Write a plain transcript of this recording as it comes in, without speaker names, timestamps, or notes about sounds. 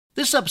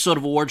This episode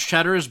of Awards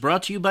Chatter is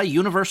brought to you by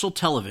Universal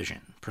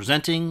Television,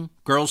 presenting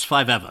Girls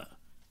 5 Eva.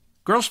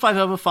 Girls 5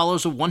 Eva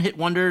follows a one-hit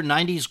wonder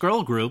 90s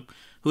girl group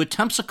who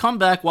attempts a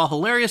comeback while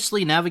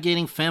hilariously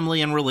navigating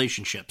family and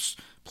relationships,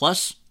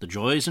 plus the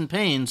joys and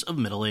pains of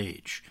middle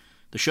age.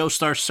 The show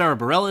stars Sarah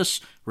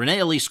Bareilles, Renee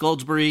Elise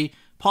Goldsberry,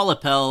 Paula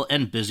Pell,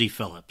 and Busy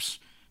Phillips.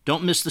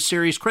 Don't miss the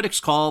series critics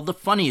call the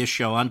funniest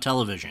show on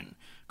television.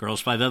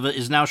 Girls 5 Eva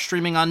is now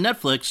streaming on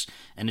Netflix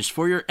and is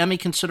for your Emmy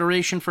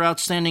consideration for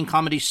Outstanding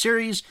Comedy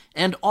Series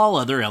and all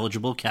other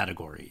eligible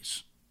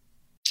categories.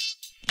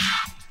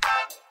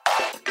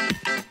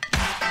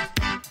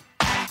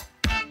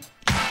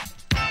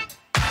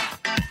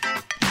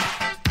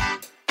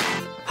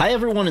 Hi,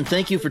 everyone, and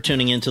thank you for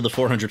tuning in to the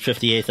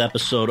 458th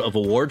episode of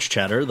Awards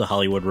Chatter, the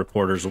Hollywood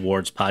Reporters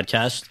Awards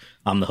podcast.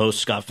 I'm the host,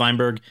 Scott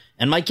Feinberg,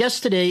 and my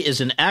guest today is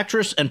an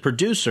actress and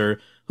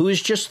producer who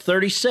is just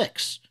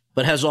 36.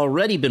 But has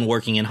already been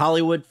working in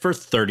Hollywood for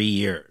 30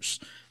 years,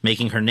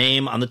 making her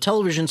name on the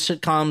television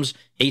sitcoms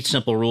 8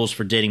 Simple Rules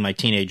for Dating My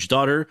Teenage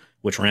Daughter,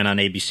 which ran on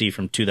ABC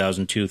from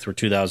 2002 through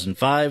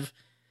 2005,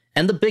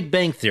 and The Big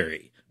Bang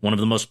Theory, one of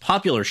the most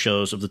popular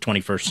shows of the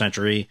 21st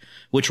century,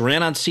 which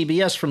ran on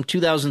CBS from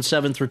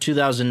 2007 through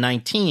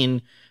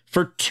 2019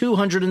 for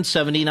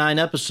 279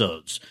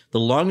 episodes, the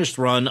longest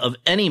run of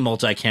any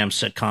multicam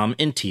sitcom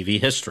in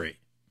TV history.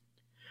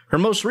 Her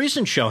most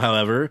recent show,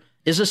 however,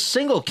 is a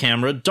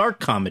single-camera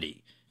dark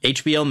comedy,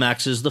 HBO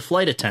Max's The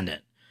Flight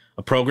Attendant,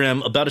 a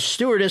program about a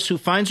stewardess who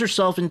finds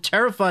herself in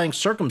terrifying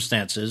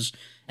circumstances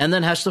and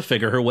then has to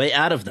figure her way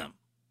out of them.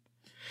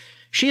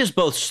 She has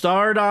both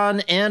starred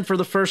on and, for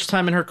the first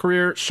time in her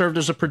career, served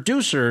as a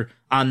producer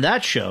on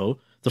that show,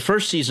 the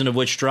first season of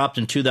which dropped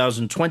in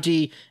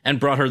 2020 and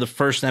brought her the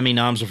first Emmy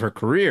noms of her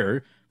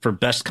career for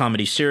Best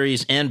Comedy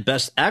Series and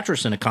Best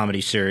Actress in a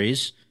Comedy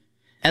Series,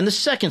 and the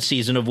second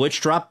season of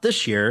which dropped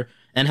this year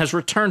and has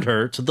returned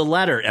her to the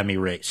latter Emmy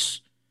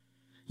race.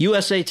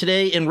 USA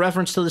Today, in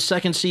reference to the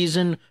second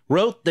season,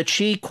 wrote that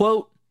she,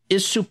 quote,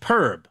 is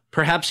superb,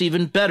 perhaps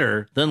even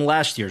better than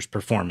last year's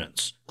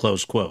performance,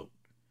 close quote.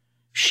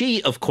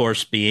 She, of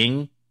course,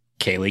 being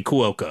Kaley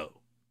Cuoco.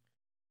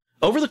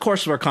 Over the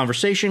course of our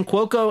conversation,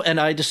 Cuoco and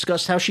I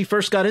discussed how she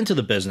first got into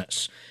the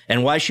business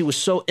and why she was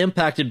so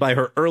impacted by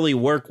her early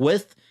work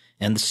with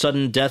and the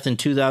sudden death in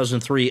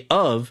 2003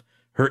 of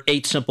her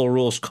 8 Simple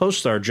Rules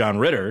co-star John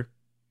Ritter,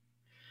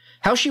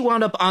 how she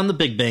wound up on The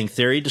Big Bang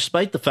Theory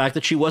despite the fact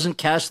that she wasn't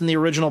cast in the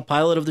original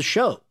pilot of the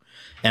show,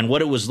 and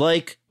what it was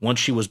like, once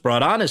she was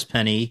brought on as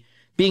Penny,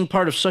 being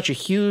part of such a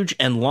huge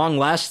and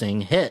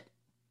long-lasting hit.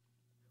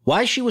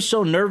 Why she was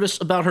so nervous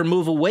about her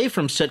move away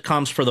from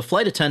sitcoms for The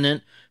Flight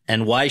Attendant,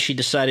 and why she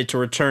decided to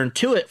return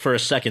to it for a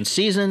second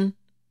season,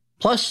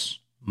 plus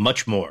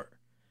much more.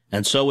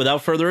 And so,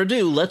 without further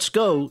ado, let's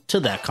go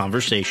to that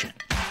conversation.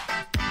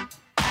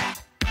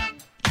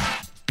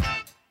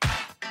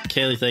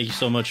 Kaley, thank you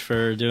so much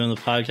for doing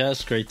the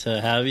podcast. Great to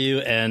have you.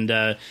 And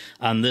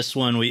on this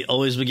one, we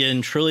always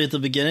begin truly at the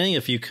beginning.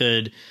 If you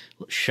could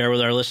share with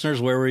our listeners,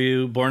 where were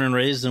you born and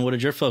raised, and what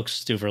did your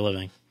folks do for a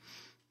living?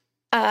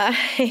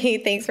 Hey,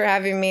 thanks for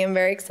having me. I'm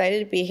very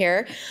excited to be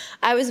here.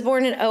 I was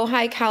born in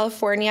Ojai,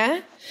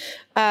 California.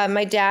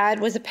 My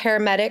dad was a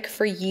paramedic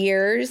for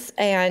years,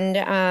 and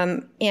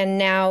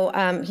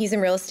now he's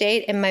in real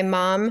estate. And my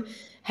mom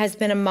has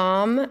been a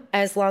mom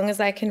as long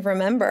as I can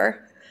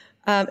remember.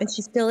 And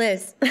she still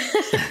is.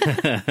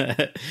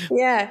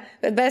 Yeah,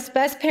 the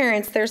best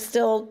parents. They're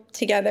still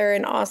together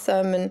and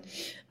awesome, and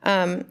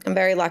I'm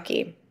very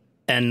lucky.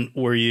 And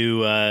were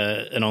you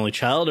an only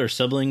child or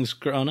siblings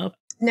growing up?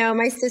 No,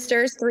 my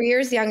sister's 3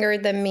 years younger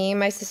than me,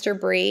 my sister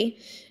Bree,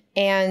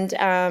 and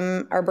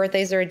our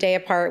birthdays are a day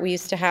apart. We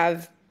used to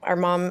have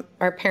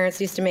our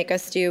parents used to make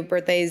us do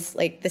birthdays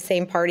like the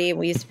same party.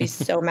 We used to be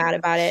so mad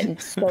about it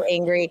and so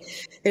angry.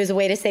 It was a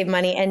way to save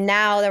money. And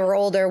now that we're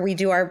older, we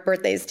do our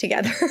birthdays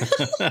together.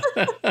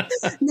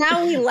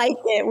 Now we like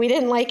it. We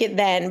didn't like it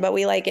then, but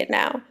we like it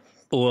now.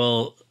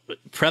 Well,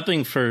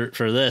 prepping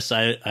for this,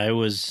 I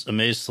was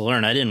amazed to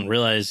learn. I didn't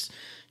realize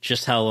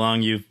just how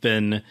long you've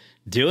been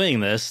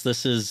doing this.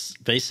 This is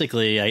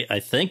basically, I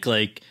think,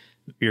 like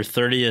your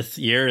 30th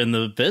year in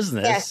the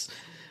business. Yes.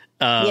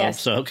 Yes.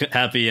 So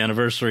happy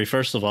anniversary,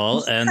 first of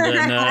all. And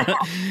then,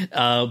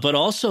 but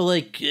also,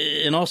 like,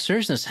 in all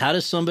seriousness, how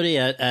does somebody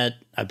at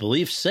I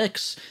believe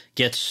 6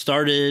 get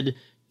started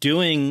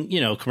doing,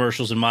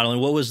 commercials and modeling?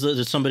 What was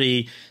did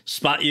somebody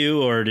spot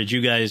you, or did you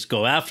guys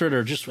go after it,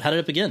 or just how did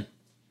it begin?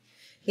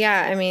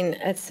 Yeah, I mean,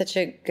 that's such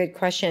a good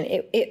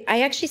question.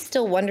 I actually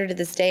still wonder to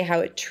this day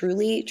how it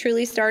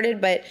truly started,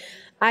 but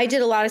I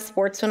did a lot of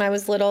sports when I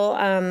was little.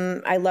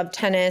 I loved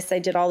tennis. I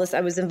did all this.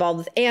 I was involved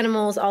with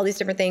animals, all these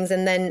different things.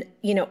 And then,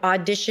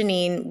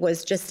 auditioning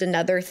was just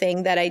another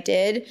thing that I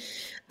did.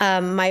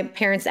 My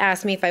parents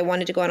asked me if I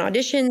wanted to go on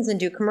auditions and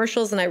do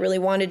commercials, and I really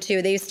wanted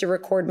to. They used to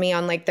record me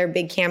on like their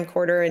big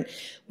camcorder, and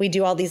we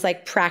do all these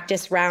like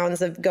practice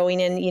rounds of going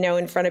in,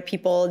 in front of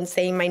people and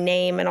saying my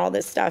name and all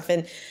this stuff.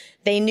 And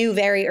they knew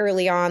very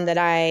early on that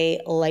I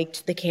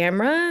liked the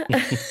camera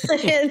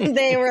and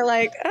they were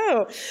like,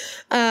 oh.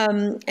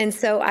 And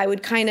so I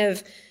would kind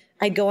of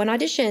I'd go on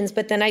auditions,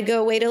 but then I'd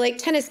go away to like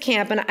tennis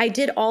camp, and I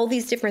did all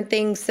these different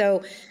things.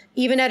 So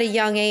even at a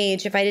young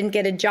age, if I didn't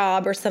get a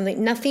job or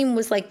something, nothing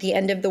was like the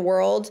end of the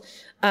world.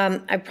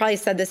 I probably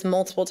said this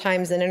multiple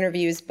times in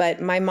interviews,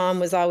 but my mom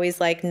was always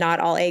like,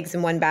 not all eggs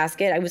in one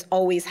basket. I was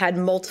always had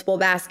multiple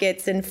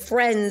baskets and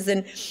friends.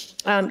 And,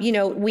 we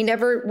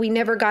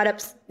never got up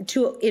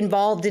too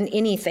involved in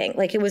anything.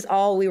 Like it was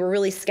all, we were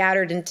really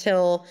scattered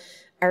until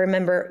I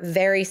remember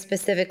very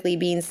specifically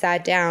being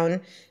sat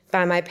down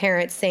by my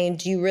parents saying,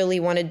 do you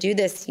really want to do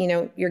this?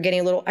 You're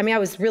getting a little, I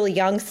was really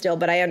young still,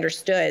 but I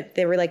understood.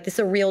 They were like, this is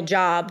a real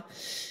job.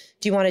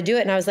 Do you want to do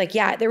it? And I was like,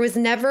 yeah, there was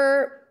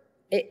never,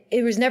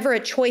 it was never a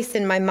choice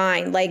in my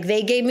mind. Like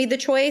they gave me the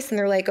choice and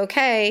they're like,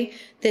 okay,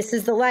 this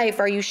is the life.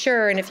 Are you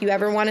sure? And if you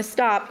ever want to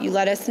stop, you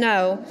let us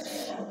know.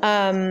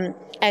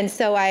 And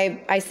so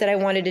I said I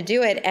wanted to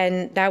do it,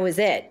 and that was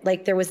it.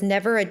 Like there was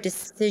never a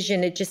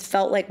decision. It just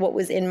felt like what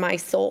was in my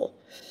soul.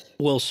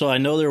 Well, so I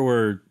know there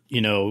were,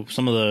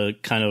 some of the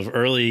kind of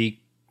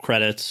early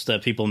credits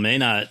that people may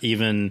not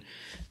even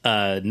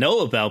know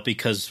about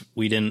because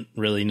we didn't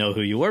really know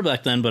who you were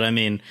back then. But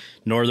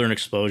Northern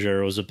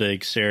Exposure was a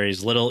big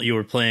series. You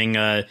were playing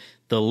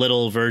the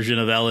little version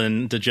of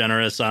Ellen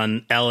DeGeneres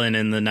on Ellen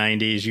in the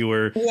 90s. You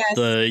were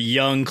the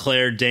young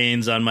Claire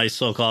Danes on My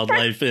So-Called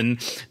Life in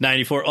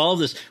 94. All of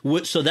this.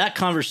 So that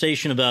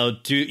conversation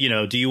about, do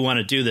you want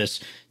to do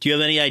this? Do you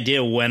have any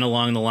idea when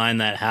along the line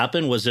that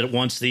happened? Was it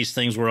once these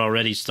things were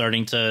already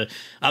starting to,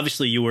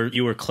 obviously you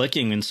were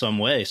clicking in some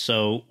way.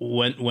 So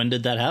when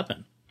did that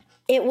happen?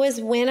 It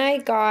was when I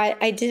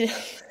did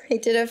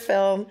a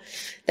film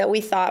that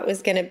we thought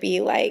was going to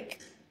be like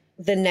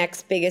the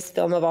next biggest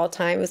film of all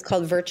time. It was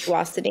called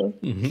Virtuosity.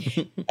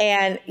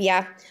 And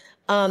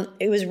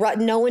it was,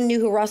 no one knew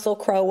who Russell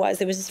Crowe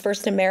was. It was his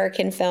first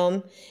American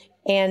film.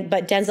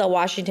 But Denzel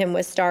Washington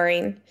was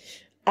starring.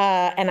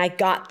 And I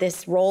got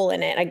this role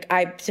in it.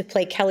 I to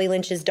play Kelly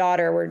Lynch's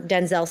daughter, where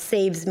Denzel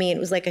saves me. And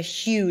it was like a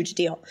huge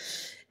deal.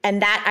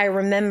 And that I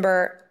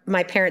remember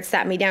my parents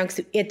sat me down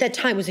because at that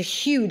time it was a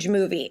huge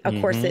movie.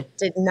 Of course, it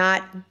did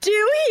not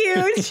do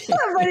huge,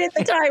 but at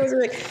the time it was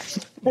really.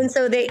 And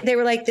so they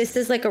were like, this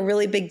is like a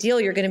really big deal.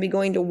 You're going to be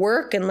going to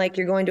work and like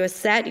you're going to a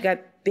set. You got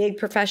big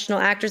professional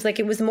actors. Like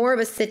it was more of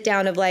a sit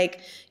down of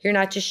like, you're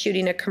not just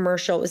shooting a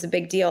commercial. It was a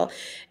big deal.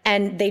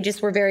 And they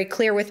just were very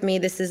clear with me.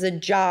 This is a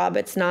job.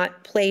 It's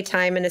not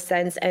playtime in a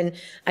sense. And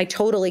I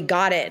totally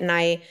got it.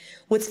 And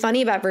what's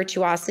funny about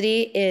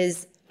Virtuosity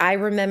is I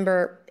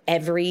remember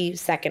every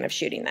second of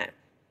shooting that.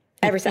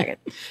 Every second.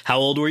 How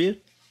old were you?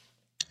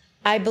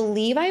 I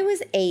believe I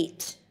was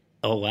 8.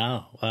 Oh,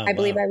 wow. I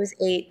believe I was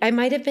 8. I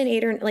might have been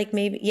 8 or like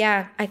maybe.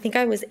 Yeah, I think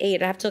I was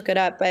 8. I have to look it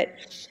up. But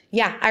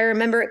yeah, I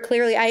remember it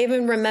clearly. I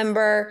even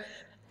remember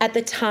at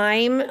the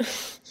time,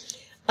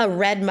 a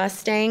red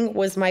Mustang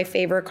was my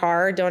favorite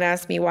car. Don't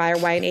ask me why or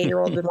why an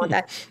 8-year-old would want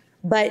that.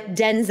 But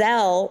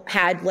Denzel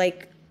had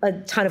like a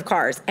ton of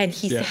cars, and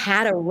he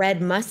had a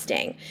red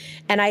Mustang.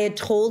 And I had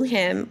told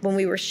him when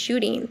we were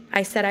shooting,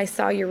 I said, I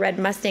saw your red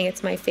Mustang.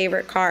 It's my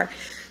favorite car.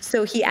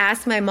 So he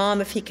asked my mom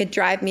if he could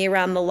drive me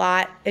around the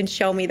lot and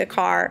show me the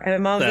car. And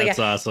my mom was like, that's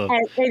awesome.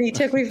 And he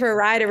took me for a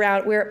ride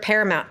around. We were at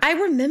Paramount. I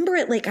remember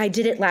it like I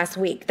did it last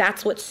week.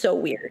 That's what's so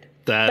weird.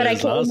 But I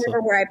can't remember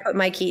where I put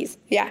my keys.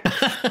 Yeah.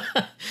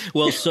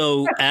 Well,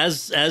 so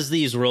as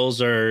these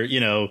roles are,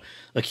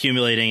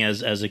 accumulating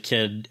as a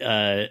kid,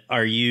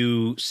 are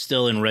you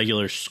still in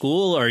regular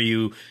school? Are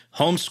you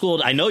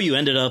homeschooled? I know you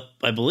ended up,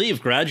 I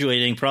believe,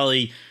 graduating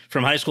probably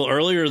from high school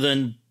earlier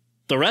than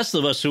the rest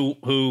of us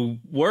who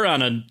were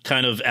on a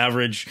kind of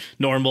average,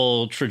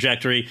 normal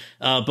trajectory.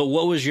 But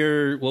what was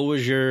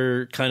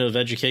your kind of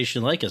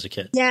education like as a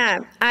kid? Yeah,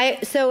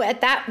 so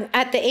at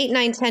the 8,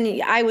 9,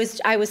 10, I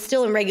was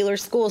still in regular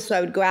school. So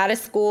I would go out of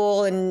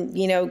school and,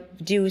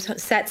 do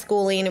set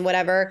schooling and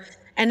whatever.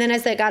 And then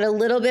as I got a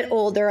little bit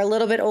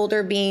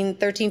older being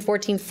 13,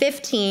 14,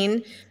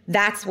 15,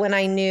 that's when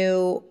I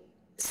knew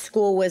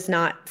school was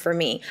not for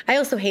me. I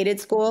also hated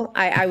school.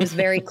 I was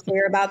very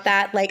clear about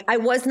that. Like I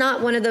was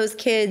not one of those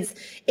kids.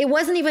 It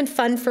wasn't even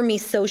fun for me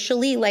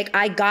socially. Like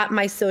I got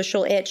my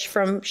social itch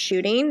from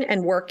shooting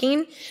and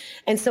working.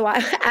 And so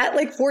at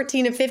like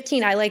 14 and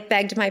 15, I like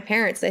begged my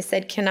parents. I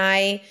said,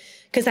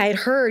 because I had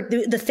heard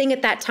the thing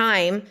at that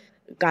time,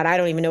 God, I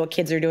don't even know what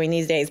kids are doing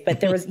these days,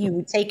 but there was, you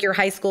would take your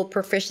high school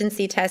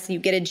proficiency test, you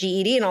get a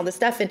GED and all this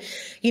stuff. And,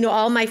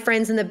 all my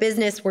friends in the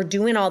business were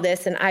doing all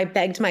this. And I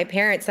begged my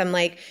parents, I'm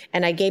like,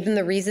 and I gave them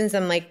the reasons.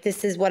 I'm like,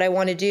 this is what I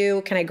want to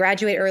do. Can I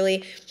graduate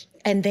early?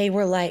 And they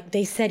were like,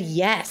 they said,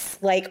 yes,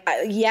 like,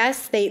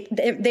 yes,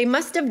 they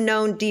must have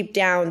known deep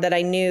down that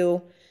I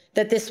knew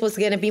that this was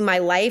going to be my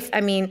life.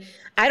 I mean,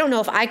 I don't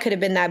know if I could have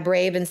been that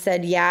brave and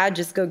said, yeah,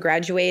 just go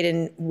graduate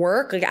and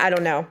work. Like, I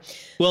don't know.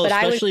 Well, but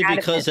especially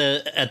because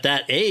at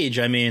that age,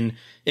 I mean,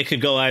 it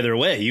could go either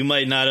way. You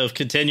might not have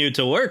continued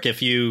to work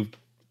if you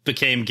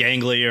became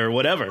gangly or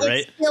whatever,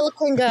 right? It still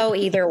can go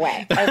either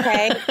way,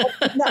 okay?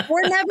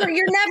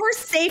 You're never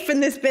safe in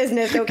this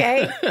business,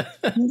 okay?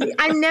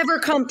 I'm never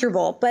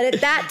comfortable. But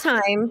at that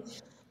time,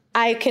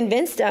 I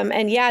convinced them,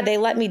 and yeah, they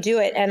let me do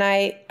it. And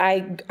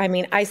I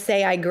mean, I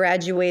say I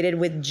graduated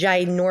with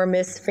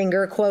ginormous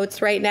finger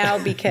quotes right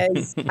now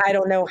because I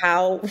don't know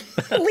how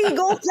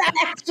legal that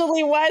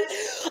actually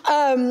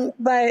was.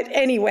 But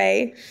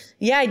anyway,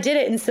 yeah, I did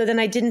it. And so then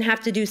I didn't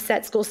have to do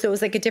set school. So it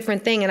was like a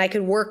different thing, and I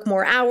could work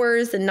more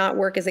hours and not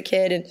work as a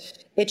kid. And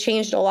it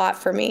changed a lot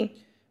for me.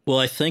 Well,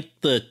 I think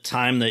the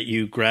time that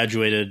you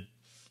graduated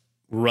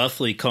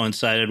roughly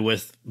coincided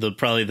with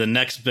probably the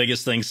next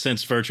biggest thing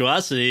since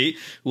Virtuosity,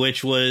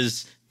 which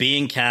was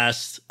being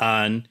cast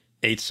on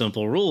 8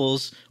 Simple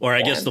Rules, or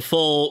I guess the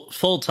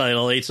full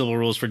title, 8 Simple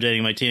Rules for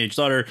Dating My Teenage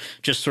Daughter.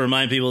 Just to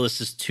remind people,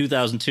 this is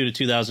 2002 to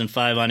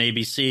 2005 on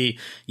ABC.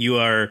 You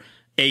are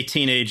a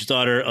teenage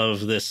daughter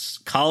of this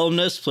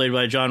columnist played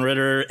by John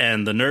Ritter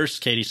and the nurse,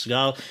 Katie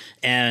Segal.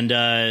 And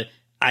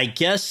I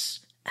guess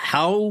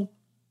how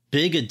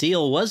big a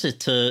deal was it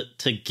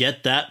to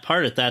get that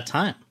part at that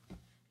time?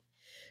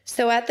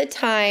 So at the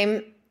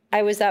time,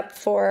 I was up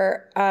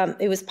for,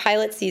 it was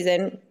pilot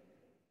season,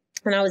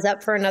 and I was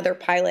up for another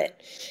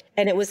pilot.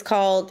 And it was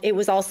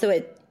also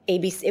at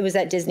ABC, it was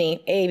at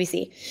Disney,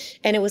 ABC.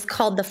 And it was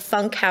called The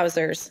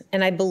Funkhausers.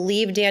 And I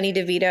believe Danny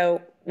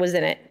DeVito was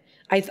in it.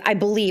 I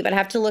believe, I'd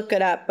have to look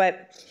it up,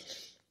 but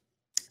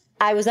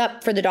I was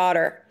up for the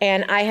daughter,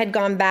 and I had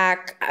gone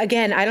back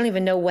again. I don't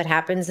even know what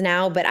happens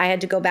now, but I had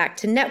to go back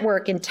to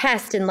network and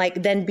test and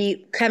like then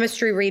be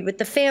chemistry read with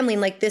the family.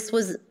 And like, this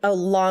was a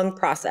long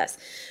process,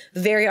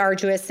 very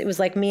arduous. It was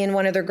like me and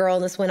one other girl,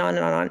 and this went on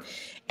and on and on.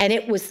 And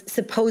it was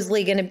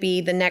supposedly going to be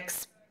the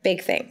next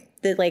big thing,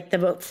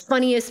 the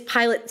funniest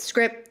pilot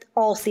script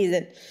all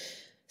season.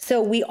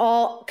 So we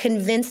all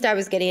convinced I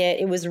was getting it.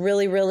 It was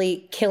really,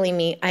 really killing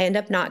me. I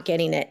ended up not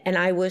getting it. And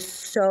I was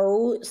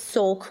so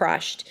soul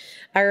crushed.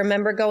 I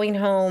remember going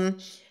home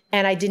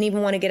and I didn't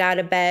even want to get out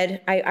of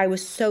bed. I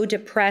was so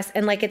depressed.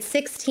 And like at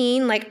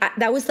 16,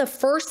 that was the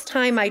first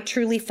time I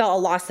truly felt a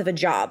loss of a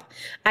job.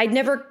 I'd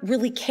never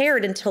really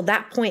cared until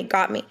that point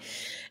got me.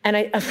 And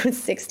I was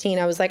 16.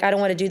 I was like, I don't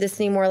want to do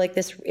this anymore. Like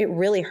this, it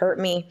really hurt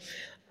me.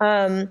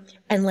 And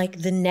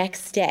like the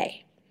next day,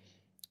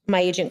 my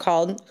agent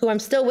called, who I'm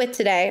still with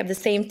today. I have the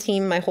same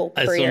team my whole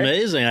career. That's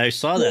amazing. I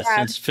saw that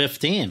since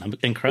 15.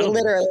 Incredible.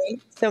 Literally.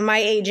 So my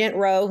agent,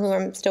 Ro, who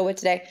I'm still with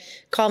today,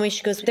 called me.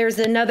 She goes, there's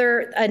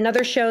another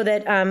show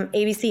that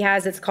ABC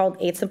has. It's called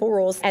 8 Simple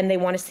Rules, and they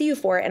want to see you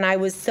for it. And I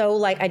was so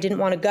like, I didn't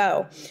want to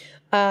go.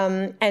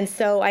 And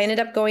so I ended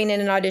up going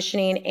in and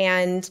auditioning,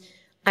 and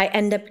I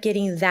ended up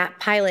getting that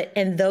pilot.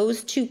 And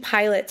those 2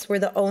 pilots were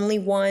the only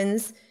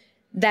ones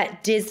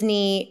that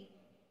Disney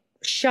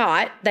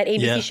shot, that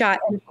ABC shot.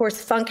 And of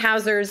course,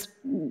 Funkhausers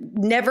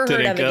never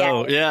heard of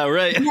again. Yeah,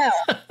 right. No.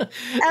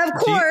 Of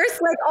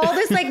course, like all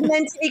this like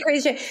meant to be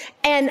crazy shit.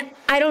 And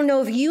I don't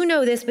know if you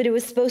know this, but it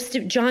was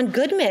John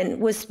Goodman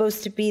was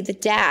supposed to be the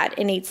dad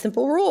in 8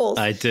 Simple Rules.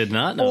 I did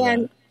not know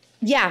that.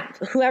 Yeah,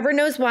 whoever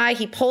knows why,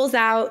 he pulls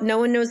out. No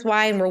one knows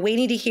why, and we're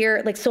waiting to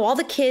hear. Like, so all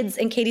the kids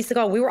and Katie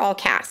Segal, we were all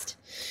cast.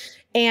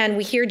 And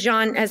we hear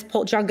John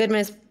Goodman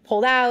has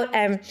pulled out,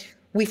 and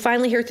we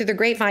finally hear through the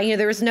grapevine,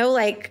 there was no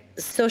like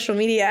social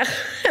media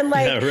and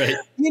like,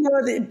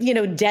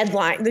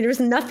 deadline. There was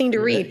nothing to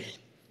read.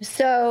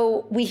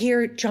 So we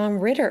hear John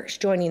Ritter's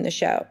joining the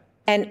show.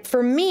 And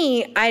for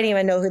me, I didn't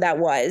even know who that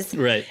was.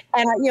 Right.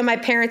 And, my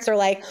parents are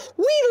like,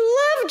 we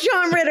love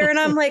John Ritter. And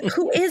I'm like,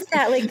 who is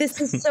that? Like,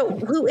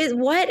 who is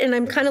what? And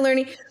I'm kind of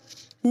learning.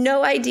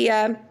 No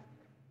idea.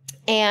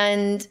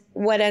 And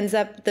what ends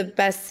up the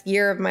best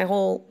year of my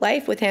whole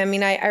life with him. I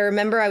mean, I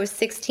remember I was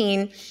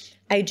 16.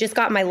 I just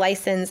got my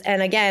license.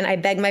 And again, I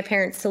begged my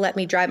parents to let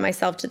me drive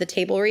myself to the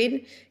table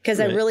read because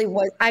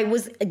I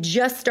was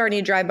just starting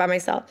to drive by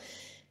myself.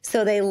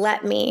 So they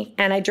let me,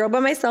 and I drove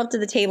by myself to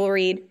the table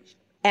read.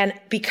 And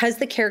because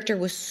the character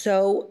was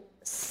so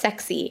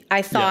sexy,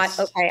 I thought,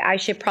 okay, I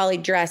should probably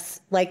dress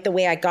like the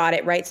way I got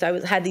it. Right.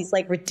 So I had these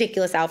like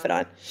ridiculous outfit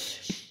on,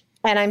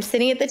 and I'm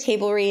sitting at the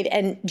table read,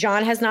 and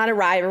John has not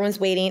arrived.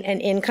 Everyone's waiting.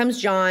 And in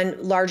comes John,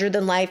 larger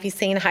than life. He's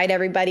saying hi to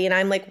everybody. And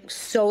I'm like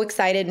so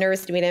excited,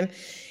 nervous to meet him.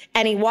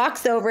 And he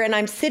walks over, and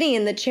I'm sitting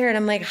in the chair, and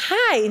I'm like,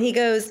 hi. And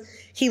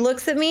he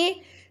looks at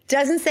me,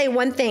 doesn't say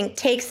one thing,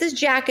 takes his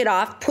jacket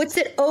off, puts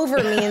it over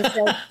me and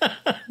says,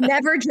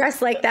 never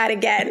dress like that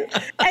again.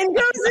 And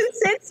goes and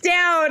sits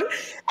down.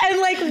 And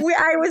like,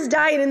 I was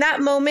dying. In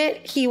that moment,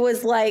 he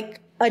was like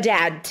a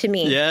dad to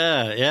me.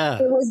 Yeah, yeah.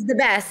 It was the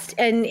best.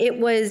 And it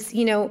was,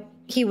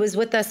 he was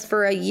with us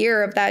for a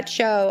year of that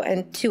show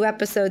and 2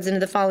 episodes into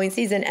the following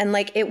season. And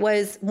like, it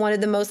was one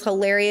of the most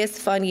hilarious,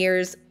 fun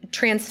years,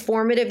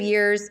 transformative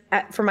years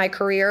for my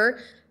career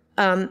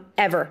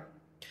ever.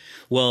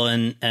 Well,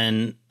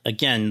 and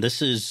again,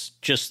 this is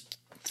just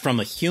from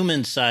a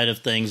human side of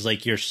things.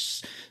 Like you're,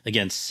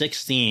 again,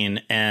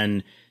 16,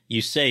 and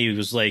you say he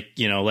was like,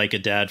 like a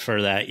dad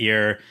for that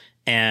year.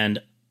 And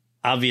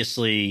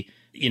obviously,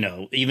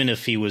 even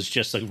if he was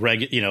just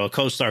a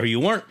co-star who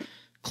you weren't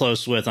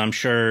close with, I'm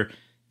sure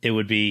it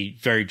would be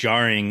very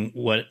jarring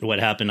what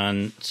happened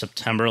on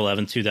September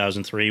 11th,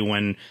 2003,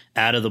 when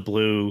out of the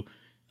blue,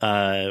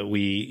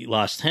 we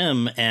lost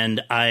him.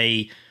 And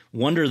I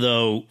wonder,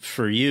 though,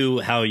 for you,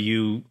 how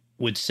you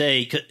would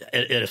say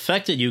it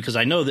affected you, because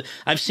I know that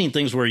I've seen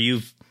things where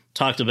you've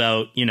talked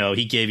about,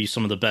 he gave you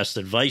some of the best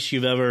advice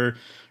you've ever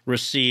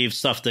received,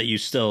 stuff that you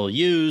still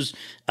use,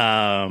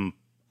 on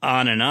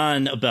and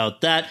on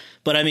about that.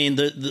 But I mean,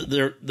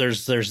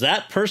 there's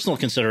that personal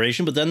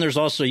consideration, but then there's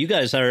also, you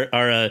guys are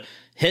a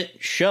hit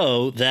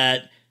show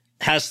that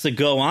has to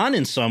go on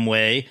in some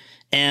way.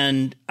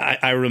 And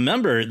I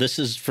remember, this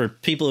is for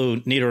people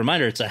who need a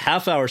reminder, it's a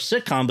half-hour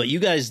sitcom, but you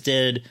guys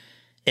did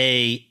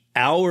a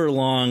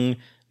hour-long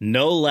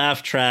no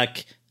laugh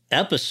track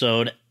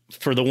episode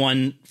for the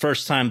one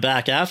first time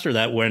back after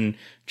that, when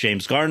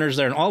James Garner's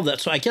there and all of that.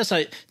 So I guess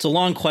it's a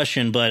long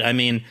question, but I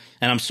mean,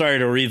 and I'm sorry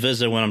to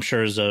revisit what I'm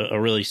sure is a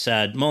really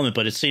sad moment,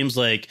 but it seems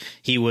like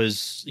he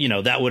was,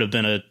 that would have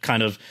been a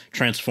kind of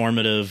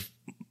transformative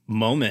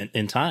moment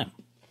in time.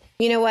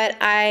 You know what?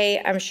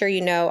 I'm sure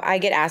I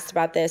get asked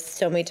about this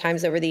so many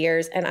times over the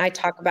years, and I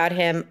talk about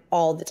him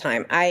all the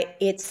time.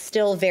 It's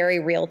still very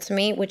real to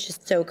me, which is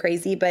so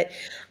crazy. But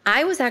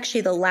I was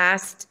actually the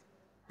last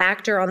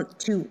actor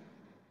to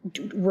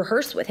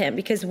rehearse with him,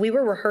 because we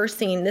were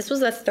rehearsing. This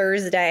was a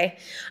Thursday.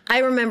 I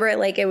remember it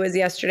like it was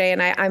yesterday,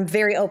 and I'm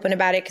very open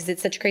about it because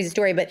it's such a crazy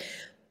story. But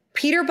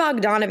Peter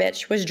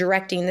Bogdanovich was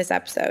directing this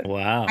episode.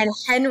 Wow. And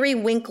Henry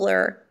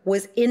Winkler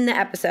was in the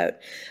episode.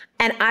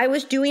 And I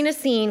was doing a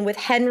scene with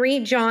Henry,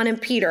 John,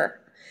 and Peter.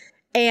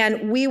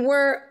 And we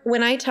were,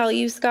 when I tell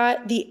you,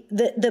 Scott,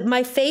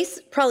 my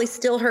face probably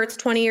still hurts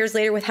 20 years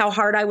later with how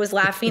hard I was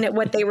laughing at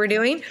what they were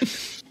doing.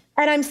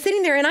 And I'm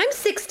sitting there, and I'm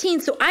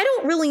 16, so I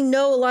don't really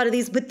know a lot of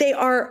these, but they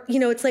are,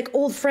 it's like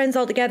old friends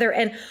all together.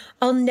 And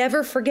I'll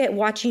never forget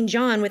watching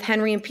John with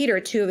Henry and Peter,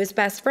 two of his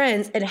best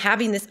friends, and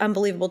having this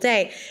unbelievable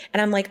day.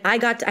 And I'm like, I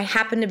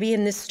happened to be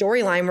in this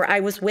storyline where I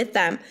was with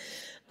them.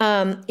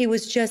 It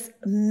was just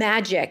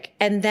magic.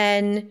 And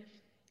then,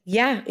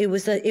 yeah, it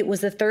was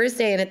a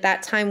Thursday. And at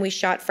that time we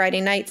shot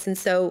Friday nights. And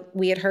so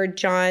we had heard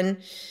John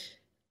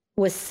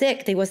was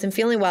sick. He wasn't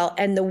feeling well.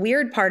 And the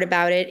weird part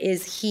about it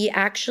is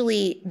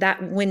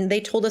when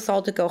they told us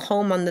all to go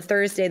home on the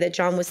Thursday that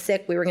John was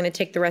sick, we were going to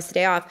take the rest of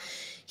the day off.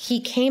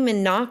 He came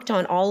and knocked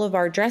on all of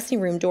our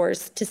dressing room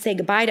doors to say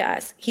goodbye to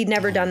us. He'd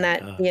never done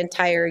that the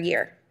entire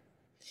year.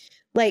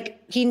 Like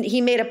he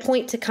made a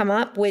point to come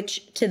up,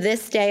 which to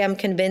this day, I'm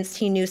convinced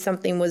he knew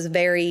something was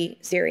very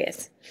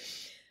serious.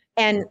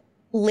 And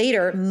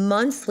later,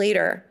 months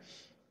later,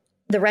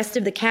 the rest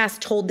of the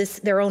cast told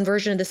their own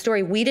version of the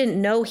story. We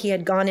didn't know he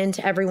had gone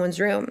into everyone's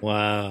room.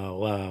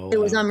 Wow. It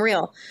was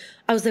unreal.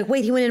 I was like,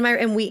 wait, he went in my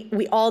room, and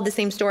we all the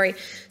same story.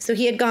 So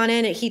he had gone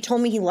in, and he told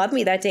me he loved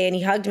me that day, and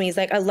he hugged me. He's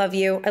like, I love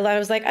you. I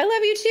was like, I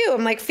love you too.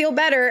 I'm like, feel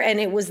better. And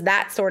it was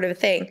that sort of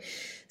thing.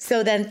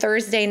 So then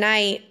Thursday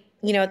night,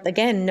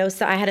 again,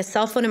 I had a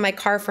cell phone in my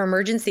car for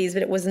emergencies,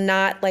 but it was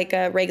not like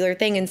a regular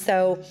thing. And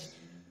so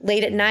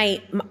late at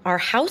night, our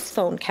house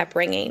phone kept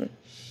ringing,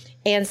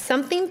 and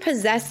something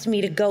possessed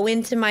me to go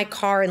into my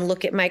car and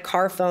look at my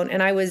car phone.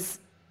 And I was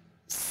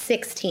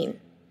 16,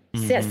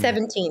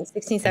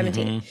 17.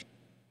 Mm-hmm.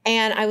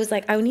 And I was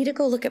like, I need to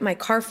go look at my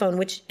car phone,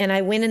 and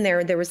I went in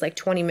there was like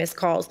 20 missed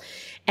calls.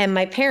 And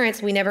my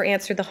parents, we never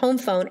answered the home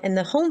phone, and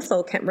the home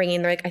phone kept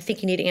ringing. They're like, I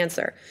think you need to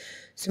answer.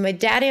 So my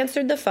dad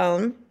answered the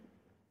phone.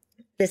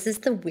 This is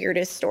the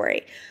weirdest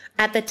story.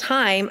 At the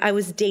time, I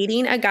was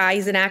dating a guy,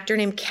 he's an actor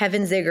named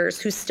Kevin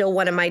Ziggers, who's still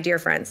one of my dear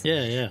friends.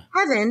 Yeah.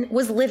 Kevin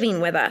was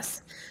living with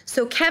us.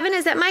 So Kevin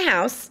is at my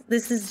house.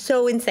 This is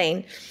so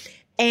insane.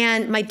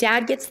 And my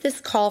dad gets this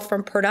call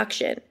from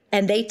production,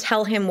 and they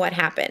tell him what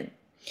happened.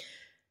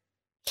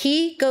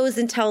 He goes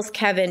and tells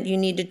Kevin, you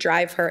need to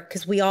drive her,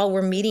 because we all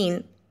were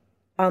meeting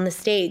on the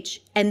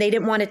stage, and they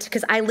didn't want it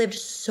because I lived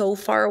so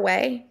far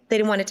away. They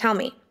didn't want to tell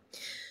me.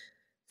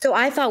 So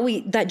I thought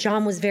that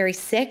John was very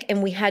sick,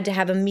 and we had to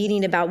have a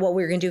meeting about what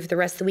we were going to do for the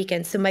rest of the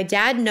weekend. So my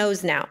dad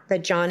knows now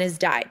that John has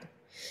died.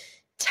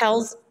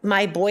 Tells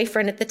my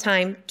boyfriend at the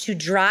time to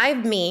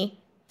drive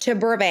me to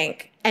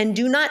Burbank and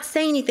do not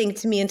say anything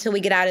to me until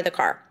we get out of the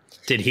car.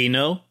 Did he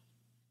know?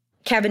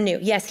 Kevin knew.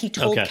 Yes, he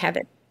told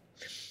Kevin.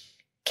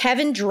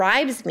 Kevin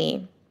drives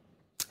me.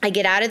 I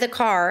get out of the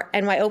car,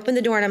 and I open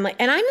the door, and I'm like,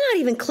 and I'm not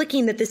even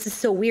clicking that this is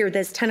so weird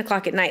that it's 10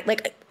 o'clock at night.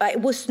 Like, it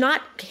was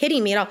not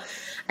hitting me at all.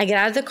 I get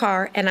out of the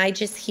car, and I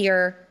just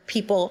hear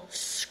people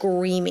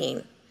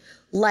screaming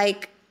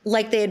like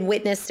they had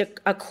witnessed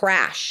a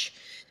crash.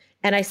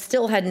 And I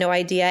still had no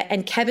idea.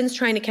 And Kevin's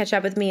trying to catch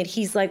up with me, and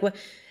he's like, what?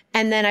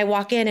 And then I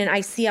walk in, and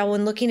I see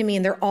everyone looking at me,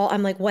 and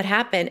I'm like, what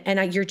happened?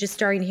 And you're just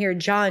starting to hear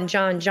John.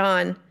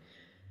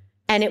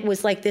 And it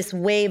was like this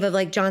wave of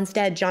like, John's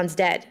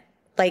dead.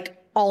 Like,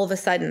 all of a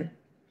sudden.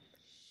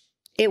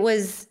 It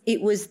was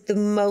the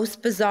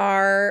most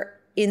bizarre,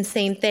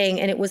 insane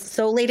thing. And it was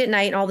so late at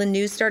night, and all the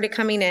news started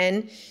coming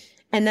in.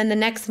 And then the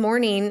next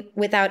morning,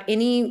 without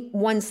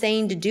anyone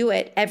saying to do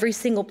it, every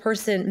single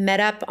person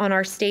met up on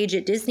our stage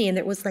at Disney, and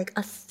there was like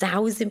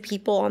 1,000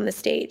 people on the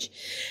stage.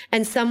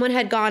 And someone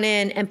had gone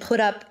in and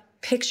put up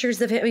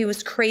pictures of him. It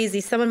was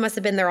crazy. Someone must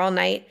have been there all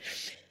night.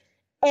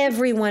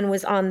 everyone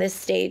was on this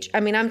stage. I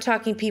mean, I'm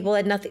talking people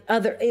had nothing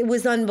other. It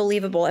was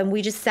unbelievable. And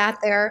we just sat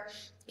there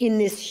in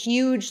this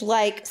huge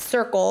like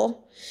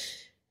circle.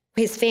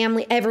 His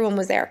family, everyone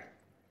was there,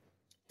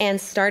 and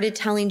started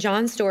telling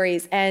John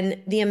stories.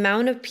 And the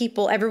amount of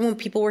people,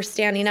 people were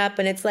standing up,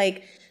 and it's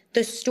like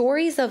the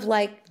stories of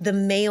like the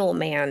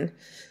mailman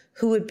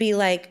who would be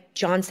like,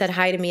 John said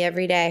hi to me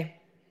every day.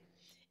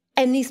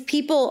 And these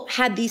people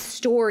had these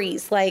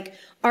stories like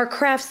our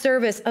craft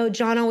service. Oh,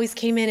 John always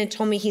came in and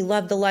told me he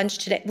loved the lunch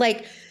today.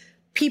 Like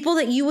people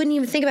that you wouldn't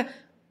even think about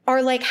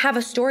are like, have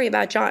a story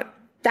about John.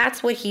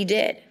 That's what he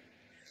did.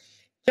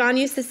 John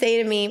used to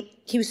say to me,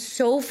 he was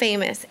so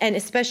famous. And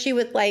especially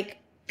with like,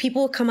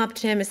 people would come up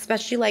to him,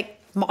 especially like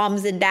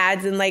moms and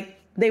dads, and like,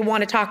 they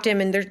want to talk to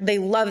him and they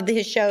loved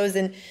his shows.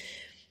 And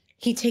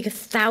he'd take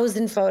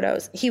 1,000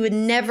 photos. He would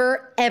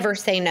never, ever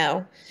say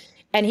no.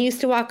 And he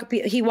used to walk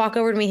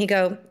over to me, he'd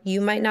go,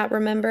 you might not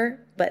remember,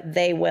 but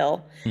they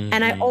will. Mm-hmm.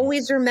 And I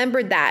always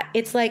remembered that.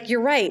 It's like, you're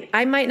right.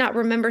 I might not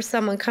remember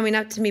someone coming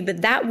up to me,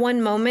 but that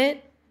one moment,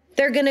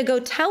 they're going to go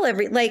tell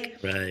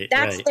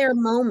that's their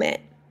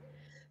moment.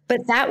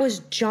 But that was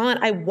John.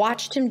 I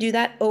watched him do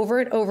that over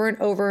and over and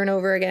over and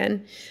over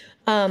again.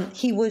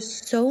 He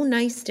was so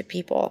nice to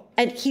people.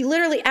 And he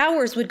literally,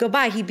 hours would go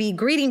by. He'd be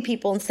greeting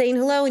people and saying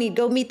hello, and he'd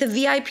go meet the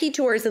VIP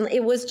tours. And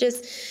it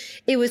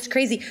was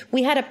crazy.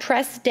 We had a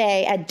press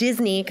day at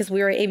Disney because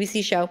we were an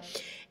ABC show.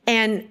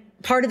 And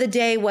part of the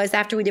day was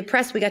after we did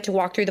press, we got to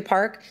walk through the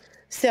park.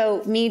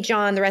 So me,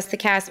 John, the rest of the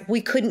cast,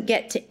 we couldn't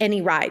get to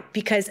any ride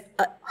because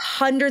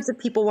hundreds of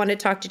people wanted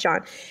to talk to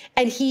John,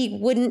 and he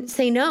wouldn't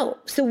say no.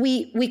 So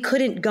we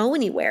couldn't go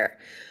anywhere.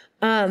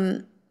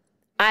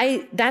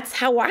 That's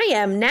how I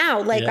am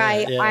now. Like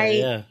but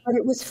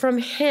it was from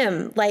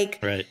him.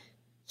 Like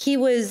he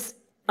was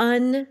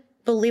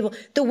unbelievable.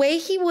 The way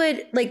he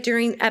would, like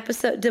during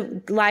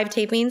the live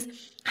tapings,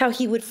 how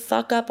he would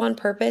fuck up on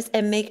purpose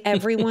and make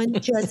everyone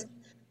just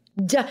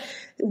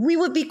we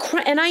would be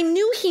and I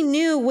knew he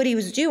knew what he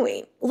was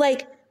doing.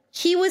 Like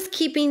he was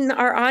keeping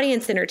our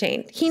audience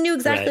entertained. He knew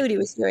exactly what he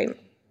was doing.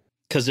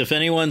 Because if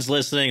anyone's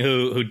listening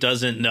who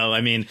doesn't know,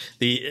 I mean,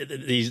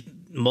 these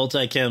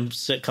multicam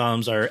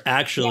sitcoms are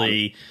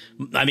actually,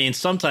 I mean,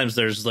 sometimes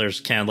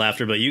there's canned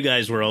laughter, but you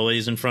guys were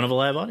always in front of a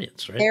live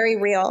audience, right? Very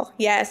real.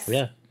 Yes.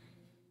 Yeah.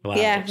 Wow.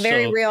 Yeah,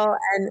 very real.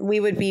 And we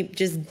would be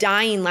just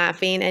dying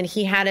laughing. And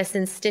he had us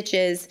in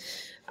stitches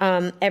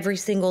every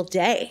single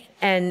day.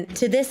 And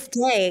to this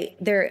day,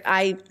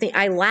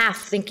 I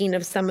laugh thinking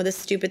of some of the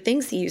stupid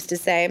things he used to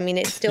say. I mean,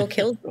 it still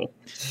kills me.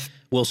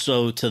 Well,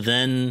 so to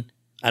then,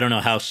 I don't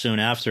know how soon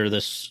after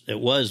this it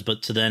was,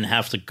 but to then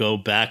have to go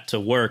back to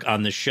work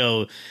on the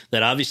show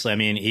that obviously, I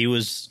mean, he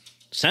was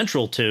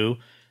central to.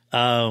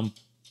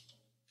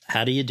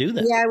 How do you do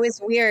that? Yeah, it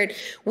was weird.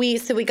 We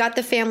got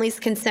the family's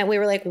consent. We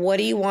were like, what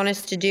do you want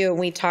us to do? And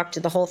we talked to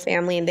the whole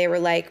family, and they were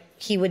like,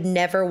 he would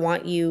never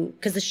want you,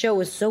 because the show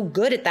was so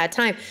good at that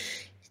time.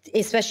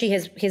 Especially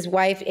his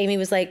wife, Amy,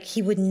 was like,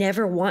 he would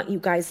never want you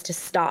guys to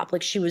stop.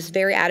 Like, she was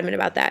very adamant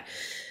about that.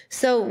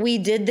 So we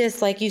did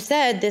this, like you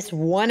said, this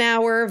 1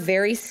 hour,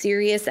 very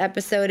serious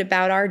episode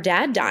about our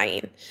dad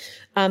dying.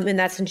 And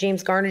that's when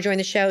James Garner joined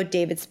the show,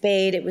 David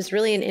Spade. It was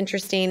really an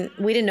interesting,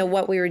 we didn't know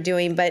what we were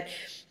doing, but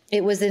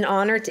it was an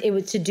honor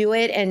to do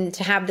it and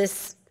to have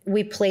this,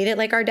 we played it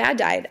like our dad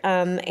died.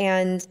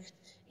 And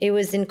it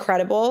was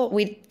incredible.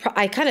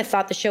 I kind of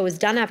thought the show was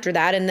done after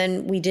that. And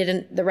then we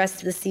did the rest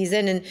of the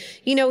season. And,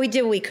 we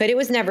did what we could. It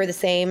was never the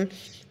same.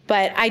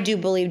 But I do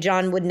believe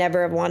John would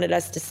never have wanted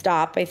us to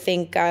stop. I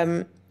think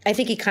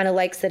he kind of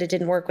likes that it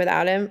didn't work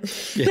without him.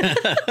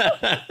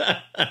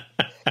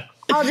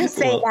 I'll just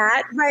say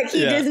that. But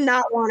he does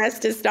not want us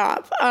to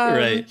stop.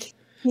 Right.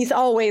 He's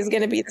always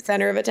going to be the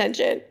center of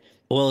attention.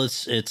 Well,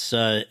 it's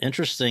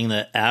interesting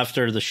that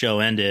after the show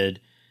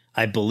ended,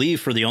 I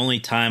believe for the only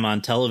time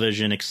on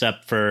television,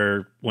 except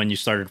for when you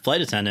started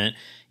Flight Attendant,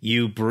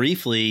 you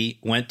briefly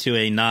went to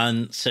a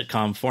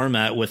non-sitcom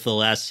format with the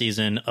last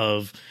season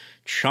of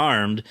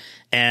Charmed.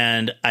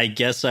 And I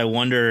guess I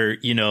wonder,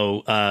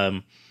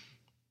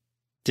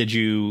 did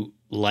you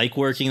like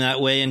working that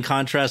way in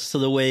contrast to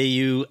the way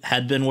you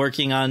had been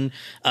working on?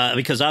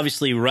 Because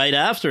obviously right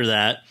after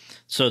that,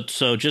 so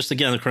just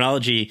again, the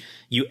chronology,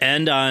 you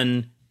end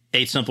on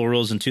 8 Simple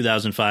Rules in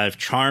 2005.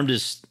 Charmed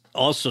is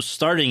also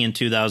starting in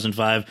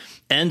 2005,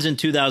 ends in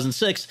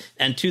 2006,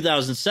 and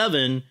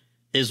 2007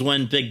 is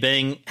when Big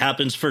Bang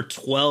happens for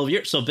 12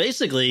 years. So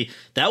basically,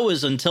 that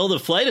was until the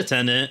Flight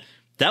Attendant.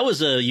 That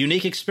was a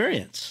unique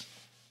experience.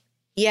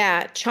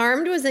 Yeah,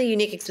 Charmed was a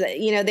unique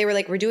experience. They were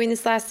like, we're doing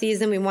this last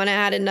season. We want to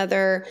add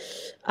another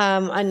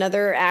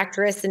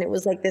actress. And it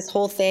was like this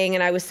whole thing.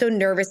 And I was so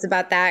nervous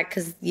about that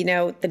because,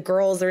 the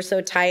girls are so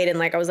tight. And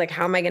like, I was like,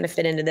 how am I going to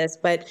fit into this?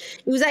 But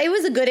it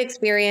was a good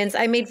experience.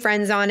 I made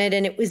friends on it.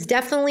 And it was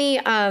definitely,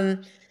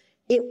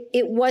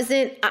 it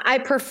wasn't, I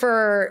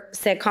prefer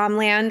sitcom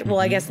land. Well,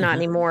 I guess not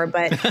anymore,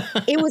 but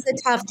it was a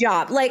tough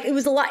job. Like it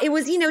was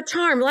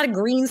Charmed, a lot of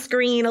green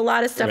screen, a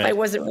lot of stuff I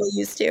wasn't really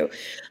used to.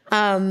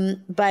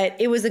 But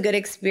it was a good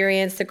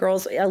experience. The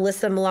girls,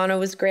 Alyssa Milano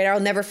was great. I'll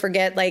never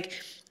forget, like,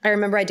 I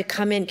remember I had to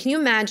come in. Can you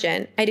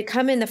imagine? I had to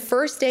come in the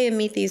first day and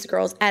meet these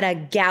girls at a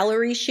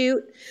gallery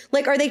shoot.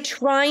 Like, are they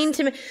trying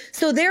to?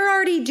 So they're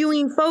already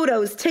doing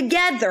photos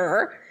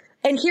together.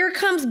 And here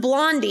comes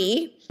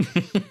Blondie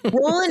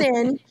rolling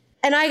in.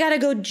 And I got to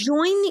go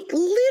literally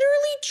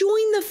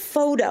join the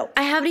photo.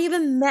 I haven't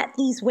even met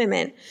these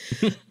women.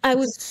 I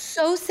was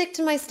so sick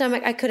to my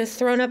stomach. I could have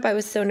thrown up. I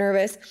was so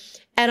nervous.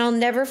 And I'll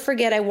never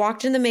forget, I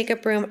walked in the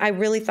makeup room. I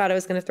really thought I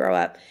was going to throw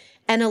up.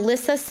 And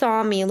Alyssa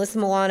saw me, Alyssa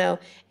Milano,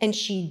 and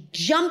she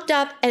jumped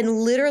up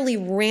and literally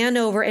ran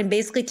over and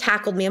basically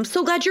tackled me. I'm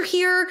so glad you're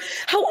here.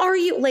 How are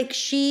you? Like,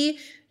 she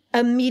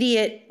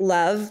immediate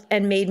love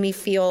and made me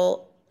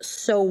feel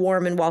so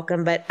warm and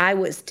welcome, but I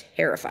was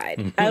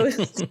terrified. I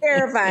was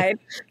terrified.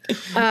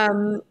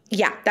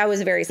 Yeah, that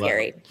was very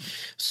scary. Wow.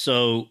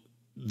 So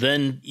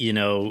then, you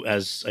know,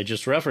 as I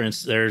just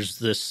referenced, there's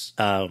this,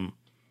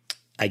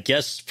 I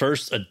guess,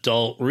 first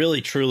adult,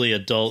 really truly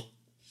adult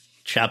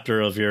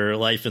chapter of your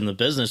life in the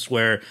business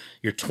where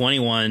you're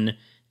 21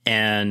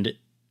 and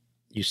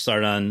you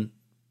start on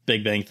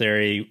Big Bang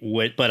Theory.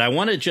 But I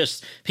want to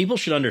just, people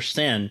should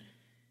understand,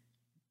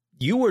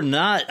 you were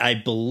not, I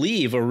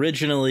believe,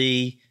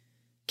 originally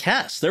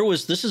cast.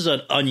 This is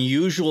an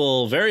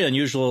unusual, very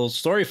unusual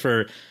story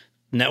for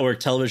network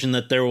television,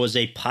 that there was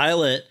a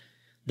pilot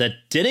that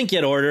didn't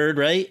get ordered,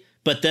 right?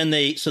 But then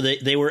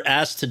they were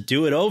asked to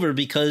do it over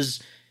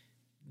because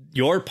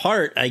your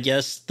part, I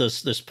guess,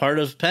 this part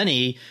of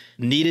Penny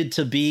needed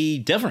to be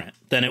different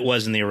than it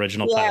was in the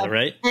original pilot,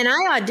 right? And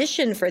I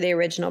auditioned for the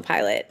original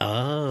pilot.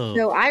 Oh.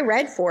 So I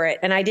read for it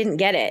and I didn't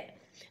get it.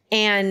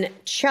 And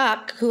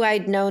Chuck, who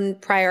I'd known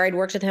prior, I'd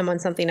worked with him on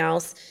something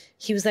else.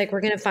 He was like, we're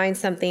going to find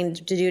something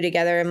to do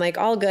together. I'm like,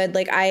 all good.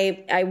 Like,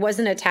 I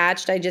wasn't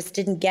attached. I just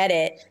didn't get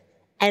it.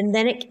 And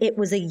then it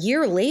was a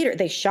year later.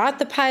 They shot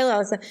the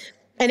pilot.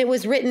 And it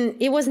was written,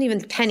 it wasn't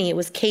even Penny. It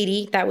was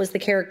Katie. That was the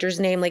character's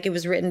name. Like, it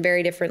was written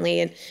very differently.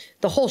 And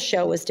the whole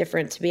show was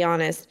different, to be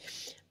honest.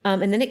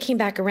 And then it came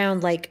back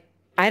around, like,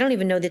 I don't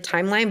even know the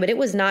timeline, but it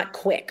was not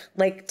quick.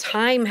 Like,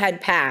 time had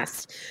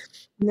passed.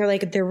 And they're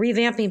like, they're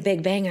revamping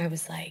Big Bang. I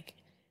was like,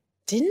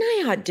 didn't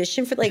I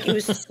audition for, like, it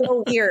was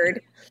so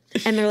weird.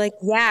 And they're like,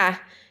 yeah.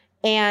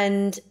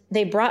 And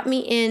they brought me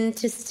in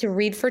to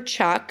read for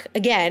Chuck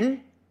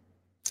again.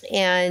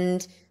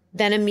 And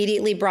then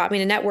immediately brought me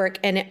to network.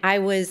 And I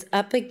was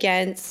up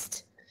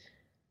against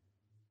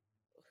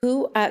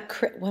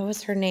what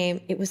was her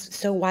name? It was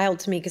so wild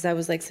to me because I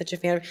was like such a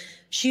fan.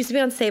 She used to be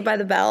on Saved by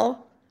the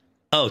Bell.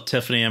 Oh,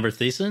 Tiffany Amber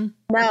Thiessen?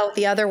 No,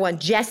 the other one,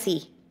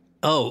 Jessie.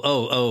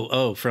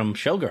 Oh, from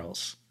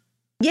Showgirls.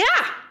 Yeah.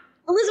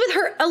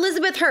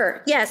 Elizabeth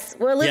Her. Yes.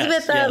 Well,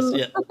 Elizabeth,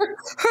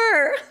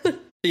 Her.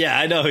 Yeah,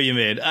 I know who you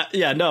mean.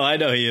 I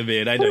know who you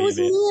mean. It was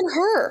me and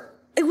her.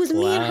 It was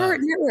me and her at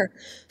network.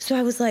 So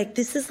I was like,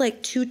 this is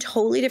like two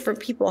totally different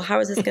people. How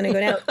is this going to go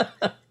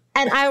down?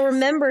 And I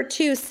remember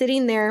too,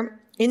 sitting there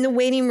in the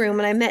waiting room,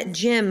 and I met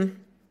Jim.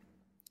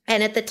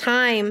 And at the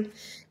time,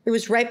 it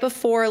was right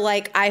before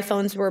like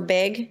iPhones were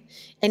big.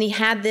 And he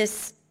had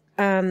this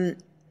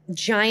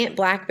giant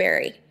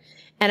BlackBerry.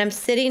 And I'm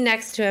sitting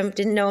next to him,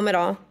 didn't know him at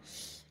all.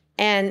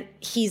 And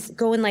he's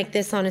going like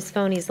this on his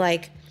phone. He's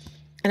like,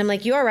 and I'm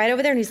like, you all right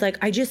over there? And he's like,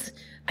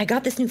 I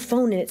got this new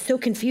phone and it's so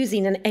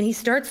confusing. And he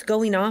starts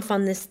going off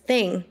on this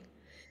thing.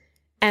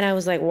 And I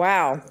was like,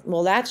 wow,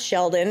 well, that's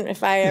Sheldon.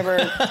 If I ever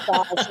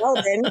saw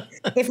Sheldon,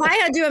 if I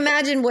had to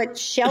imagine what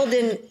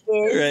Sheldon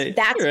is,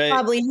 that's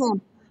probably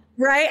him.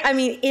 Right? I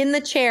mean, in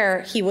the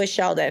chair, he was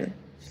Sheldon.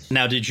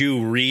 Now, did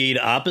you read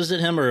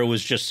opposite him or it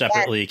was just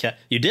separately? Yes.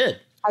 You did?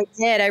 I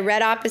did. I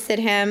read opposite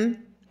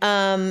him.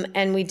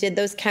 And we did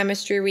those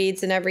chemistry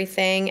reads and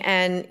everything.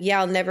 And yeah,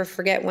 I'll never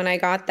forget when I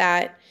got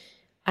that.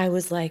 I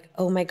was like,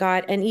 oh my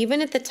God. And even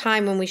at the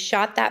time when we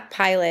shot that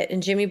pilot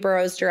and Jimmy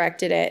Burrows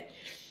directed it,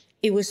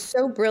 it was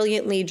so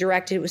brilliantly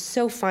directed. It was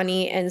so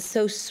funny and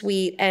so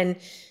sweet and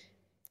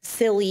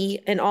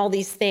silly and all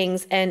these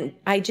things. And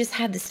I just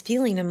had this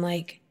feeling, I'm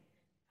like,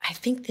 I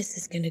think this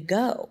is going to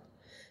go.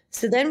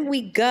 So then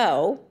we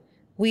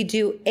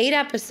do 8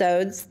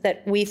 episodes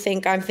that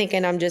I'm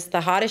thinking I'm just the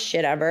hottest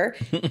shit ever.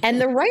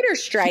 And the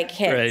writer's strike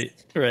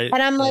hits. Right.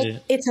 And I'm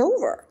like, it's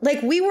over.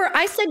 Like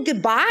I said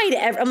goodbye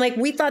to I'm like,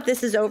 we thought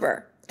this is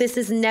over. This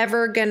is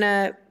never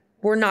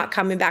we're not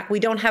coming back.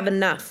 We don't have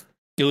enough.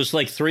 It was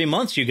like 3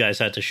 months you guys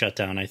had to shut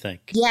down, I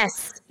think.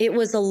 Yes. It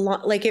was a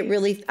lot. Like it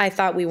really, I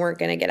thought we weren't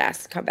going to get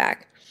asked to come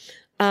back.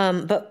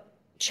 But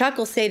Chuck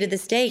will say to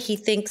this day, he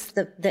thinks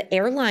the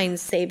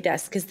airlines saved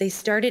us because they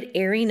started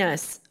airing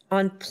us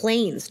on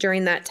planes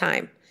during that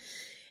time.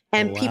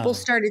 And people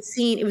started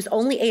seeing, it was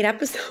only 8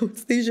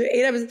 episodes. These are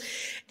 8 episodes.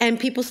 And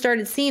people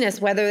started seeing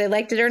us, whether they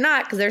liked it or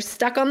not, because they're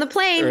stuck on the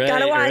plane.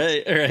 Gotta watch.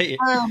 Right.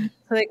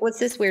 Like, what's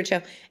this weird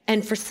show?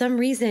 And for some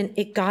reason,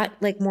 it got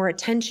like more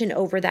attention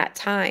over that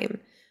time.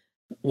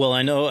 Well,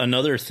 I know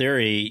another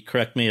theory,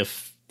 correct me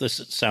if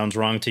this sounds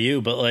wrong to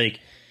you, but like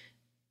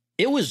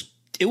it was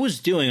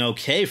doing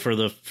okay for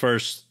the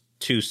first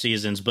 2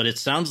 seasons, but it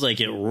sounds like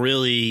it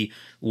really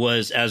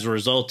was as a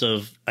result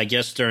of, I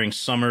guess, during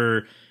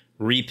summer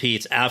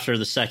repeats after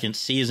the second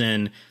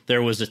season.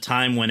 There was a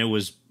time when it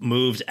was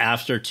moved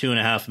after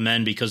 2.5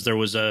 Men because there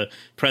was a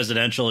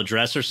presidential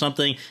address or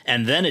something,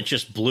 and then it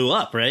just blew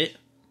up, right?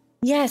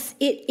 Yes,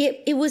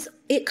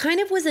 it kind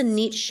of was a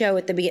neat show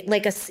at the beginning.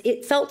 Like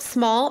it felt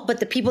small, but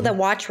the people that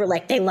watched were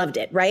like, they loved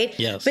it, right?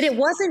 Yes. But it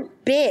wasn't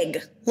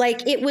big.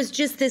 Like it was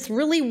just this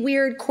really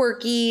weird,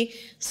 quirky,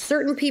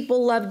 certain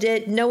people loved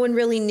it. No one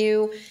really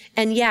knew.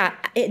 And yeah,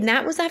 and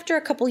that was after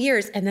a couple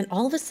years. And then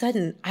all of a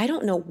sudden, I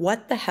don't know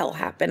what the hell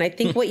happened. I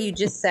think what you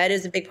just said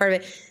is a big part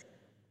of it.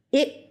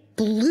 It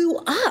blew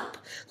up.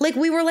 Like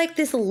we were like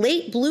this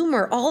late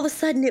bloomer. All of a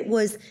sudden it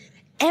was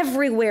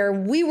everywhere.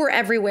 We were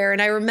everywhere. And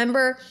I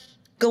remember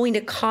going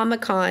to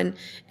Comic-Con,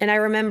 and I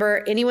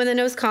remember anyone that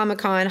knows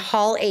Comic-Con,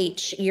 Hall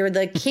H, you're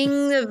the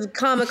king of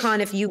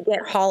Comic-Con if you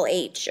get Hall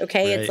H,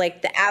 okay? Right. It's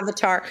like the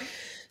avatar.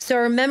 So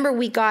I remember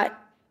we got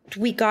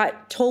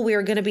told we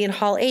were going to be in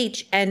Hall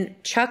H, and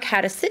Chuck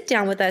had to sit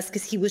down with us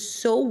because he was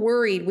so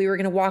worried we were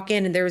going to walk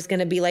in and there was going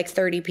to be like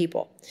 30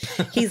 people.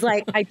 He's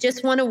like, I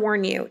just want to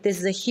warn you, this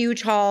is a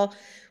huge hall.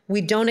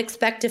 We don't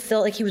expect to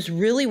fill, like he was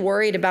really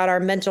worried about our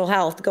mental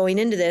health going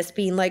into this,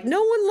 being like,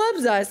 no one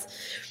loves us.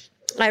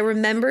 I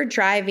remember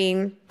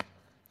driving,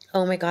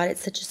 oh my God,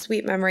 it's such a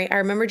sweet memory. I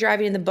remember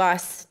driving in the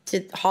bus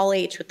to Hall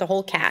H with the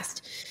whole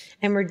cast,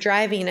 and we're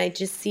driving and I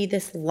just see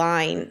this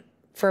line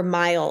for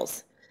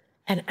miles.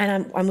 And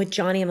I'm with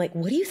Johnny. I'm like,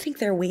 what do you think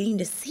they're waiting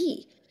to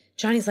see?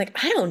 Johnny's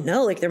like, I don't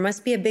know. Like there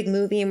must be a big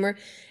movie.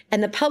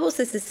 And the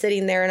publicist is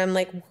sitting there and I'm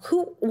like,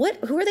 who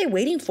are they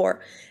waiting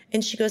for?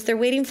 And she goes, they're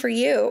waiting for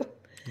you.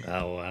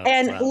 Oh, wow.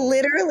 And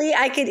literally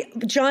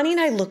Johnny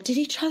and I looked at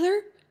each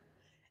other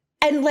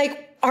and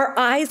like our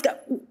eyes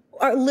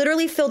are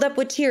literally filled up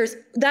with tears.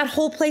 That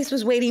whole place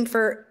was waiting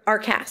for our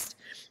cast.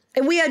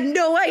 And we had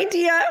no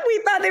idea.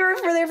 We thought they were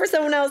there for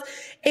someone else.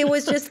 It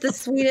was just the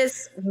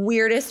sweetest,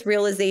 weirdest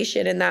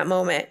realization in that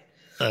moment.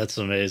 That's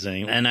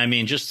amazing. And I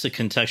mean, just to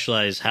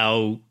contextualize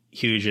how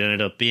huge it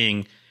ended up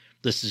being,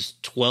 this is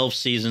 12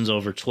 seasons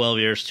over 12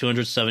 years,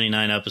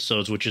 279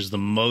 episodes, which is the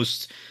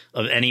most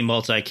of any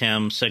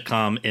multicam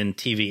sitcom in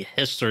TV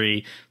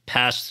history,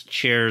 past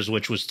Cheers,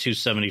 which was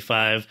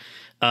 275.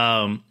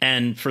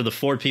 And for the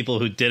 4 people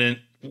who didn't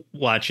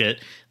watch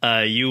it,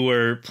 you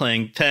were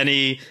playing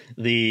Penny,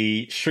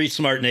 the street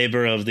smart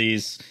neighbor of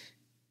these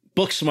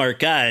book smart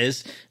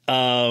guys.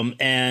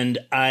 And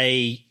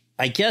I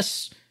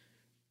guess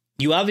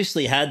you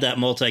obviously had that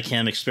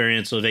multicam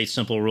experience of 8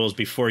 Simple Rules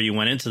before you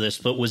went into this,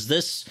 but was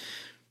this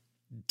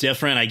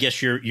different? I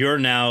guess you're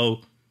now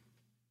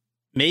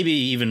maybe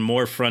even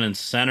more front and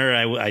center.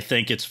 I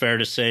think it's fair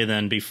to say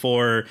than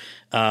before.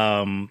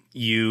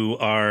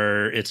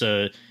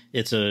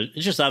 It's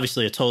just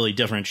obviously a totally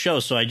different show.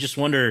 So I just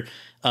wonder,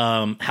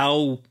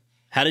 how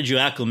did you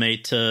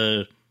acclimate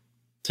to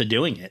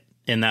doing it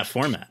in that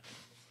format?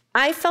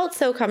 I felt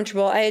so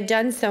comfortable. I had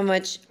done so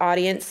much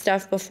audience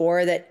stuff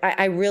before that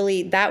I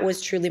really, that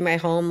was truly my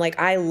home. Like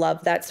I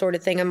love that sort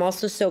of thing. I'm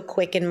also so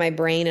quick in my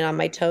brain and on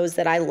my toes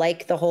that I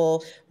like the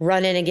whole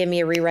run in and give me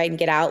a rewrite and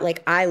get out.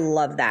 Like I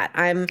love that.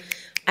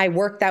 I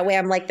work that way.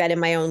 I'm like that in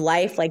my own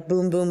life, like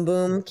boom, boom,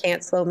 boom,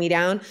 can't slow me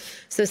down.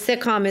 So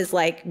sitcom is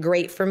like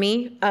great for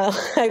me.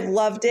 I've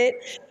loved it.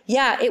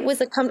 Yeah, it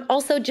was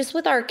also just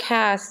with our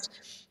cast,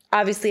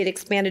 obviously it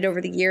expanded over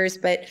the years,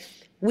 but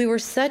we were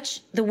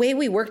the way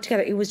we worked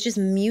together, it was just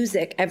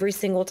music every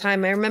single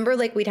time. I remember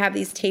like we'd have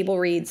these table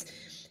reads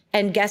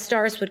and guest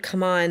stars would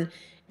come on,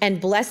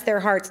 and bless their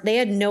hearts, they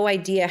had no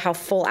idea how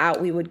full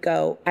out we would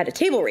go at a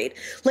table read.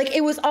 Like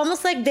it was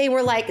almost like they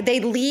were like,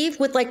 they'd leave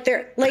with like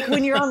like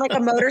when you're on like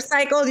a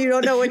motorcycle and you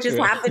don't know what just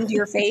happened to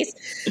your face.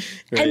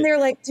 Right. And they're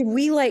like, did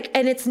we like,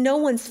 and it's no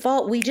one's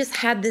fault. We just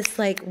had this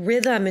like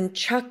rhythm, and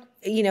Chuck,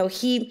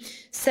 he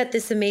set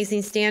this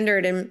amazing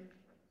standard, and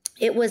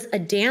it was a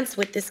dance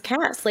with this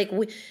cast. Like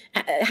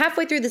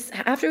halfway through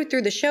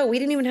the show, we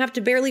didn't even have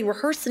to barely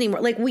rehearse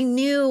anymore. Like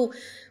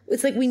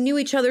it's like we knew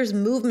each other's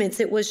movements.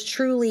 It was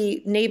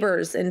truly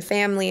neighbors and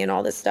family and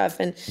all this stuff.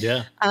 And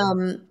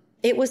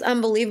it was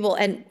unbelievable.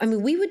 And I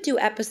mean, we would do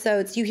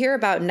episodes. You hear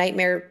about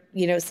nightmare,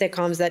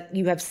 sitcoms that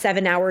you have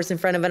 7 hours in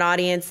front of an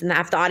audience and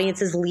half the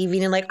audience is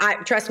leaving. And like,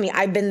 trust me,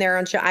 I've been there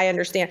on show. I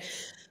understand.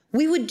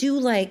 We would do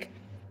like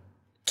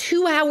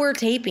 2-hour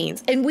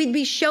tapings, and we'd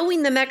be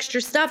showing them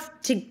extra stuff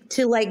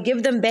to like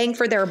give them bang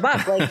for their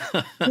buck. Like,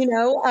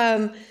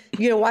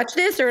 watch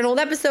this or an old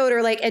episode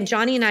or like, and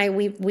Johnny and I,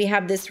 we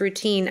have this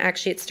routine.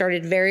 Actually, it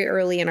started very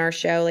early in our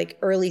show, like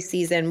early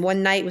season.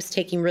 One night was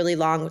taking really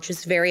long, which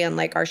was very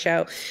unlike our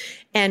show.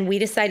 And we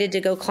decided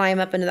to go climb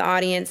up into the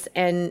audience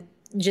and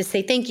just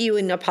say thank you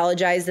and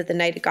apologize that the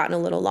night had gotten a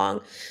little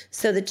long.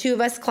 So the 2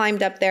 of us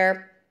climbed up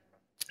there.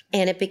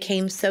 And it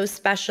became so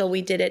special.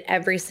 We did it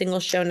every single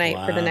show night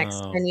for the next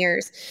 10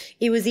 years.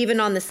 It was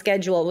even on the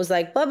schedule. It was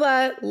like, this,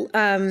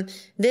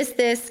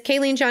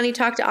 Kaley and Johnny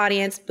talk to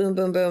audience, boom,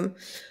 boom, boom.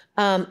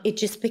 It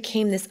just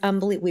became this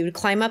unbelievable. We would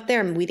climb up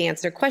there and we'd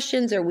answer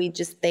questions, or we'd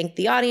just thank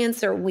the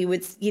audience, or we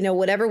would,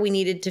 whatever we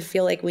needed to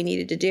feel like we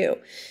needed to do.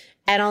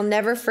 And I'll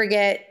never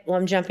forget,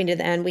 I'm jumping to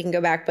the end, we can go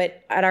back,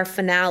 but at our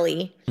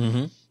finale,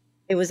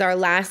 It was our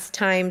last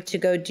time to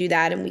go do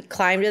that. And we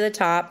climbed to the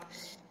top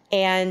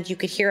and you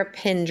could hear a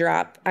pin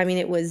drop. I mean,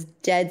 it was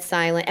dead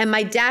silent. And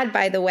my dad,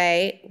 by the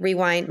way,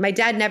 rewind, my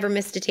dad never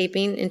missed a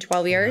taping in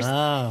 12 years.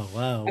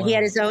 Wow. He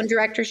had his own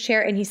director's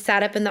chair and he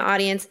sat up in the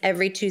audience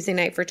every Tuesday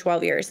night for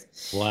 12 years.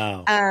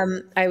 Wow.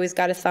 I always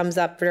got a thumbs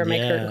up for my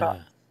curtain call.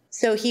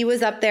 So he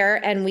was up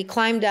there and we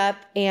climbed up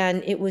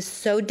and it was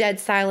so dead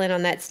silent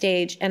on that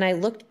stage. And I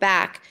looked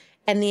back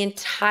and the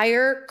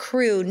entire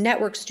crew,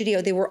 network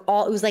studio, they were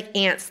all, it was like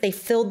ants. They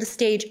filled the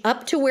stage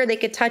up to where they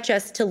could touch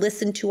us to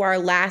listen to our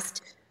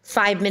last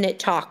 5-minute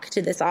talk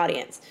to this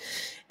audience.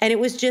 And it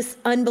was just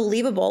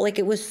unbelievable. Like,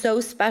 it was so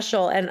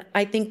special. And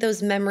I think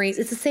those memories,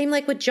 it's the same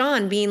like with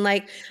John being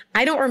like,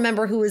 I don't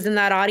remember who was in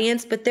that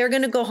audience, but they're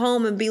going to go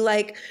home and be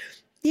like,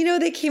 you know,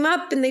 they came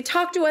up and they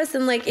talked to us.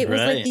 And like, it was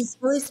like these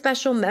really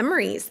special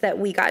memories that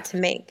we got to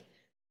make.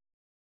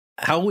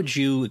 How would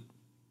you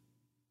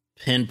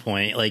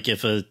pinpoint, like,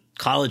 if a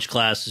college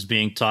class is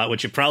being taught,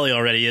 which it probably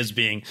already is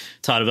being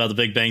taught about the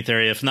Big Bang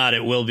Theory, if not,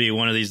 it will be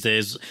one of these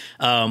days.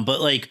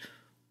 But like,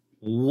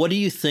 what do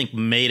you think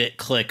made it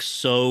click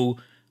so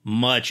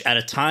much at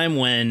a time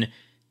when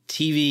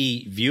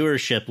TV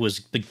viewership was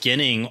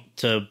beginning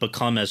to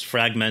become as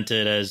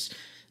fragmented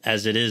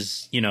as it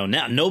is, you know,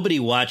 now? Nobody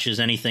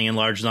watches anything in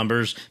large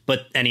numbers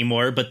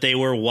anymore, but they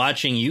were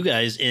watching you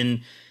guys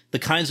in the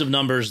kinds of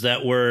numbers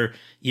that were,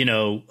 you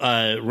know,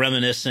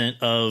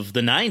 reminiscent of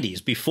the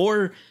 90s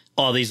before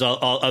all these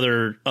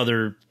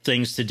other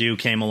things to do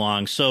came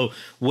along. So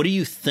what do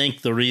you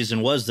think the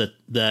reason was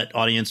that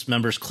audience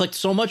members clicked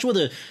so much with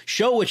a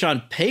show which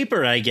on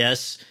paper, I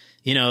guess,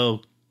 you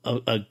know,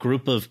 a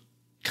group of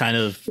kind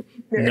of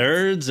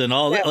nerds and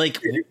all that, like,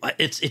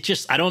 it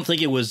just, I don't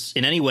think it was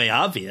in any way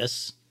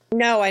obvious.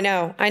 No, I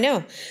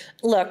know.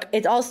 Look,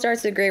 it all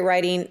starts with great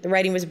writing. The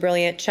writing was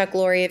brilliant. Chuck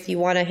Lorre, if you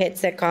want a hit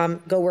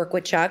sitcom, go work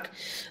with Chuck.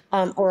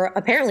 Or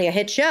apparently a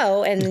hit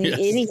show, and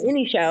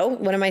any show.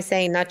 What am I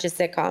saying? Not just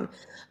sitcom.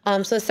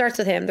 So it starts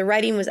with him. The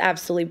writing was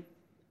absolutely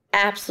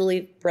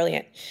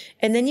brilliant.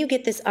 And then you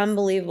get this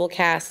unbelievable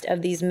cast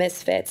of these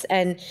misfits.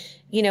 And,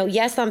 you know,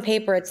 yes, on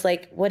paper, it's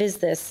like, what is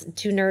this?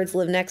 2 nerds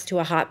live next to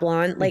a hot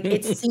blonde. Like,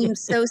 it seems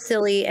so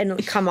silly.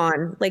 And come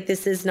on, like,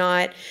 this is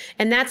not.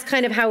 And that's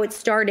kind of how it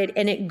started.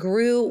 And it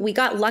grew. We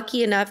got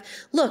lucky enough.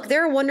 Look,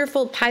 there are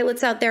wonderful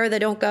pilots out there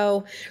that don't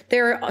go.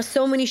 There are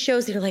so many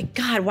shows that are like,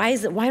 God, why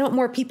don't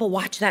more people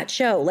watch that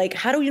show? Like,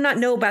 how do you not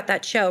know about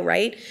that show,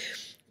 right?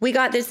 We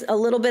got a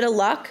little bit of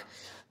luck.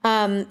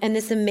 And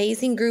this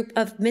amazing group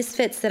of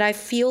misfits that I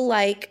feel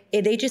like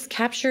they just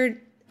captured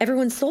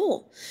everyone's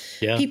soul.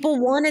 Yeah. People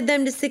wanted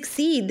them to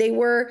succeed. They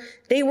were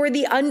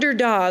the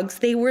underdogs.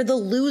 They were the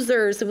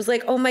losers. It was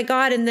like, oh my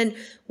God. And then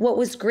what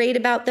was great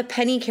about the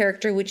Penny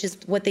character, which is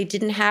what they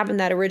didn't have in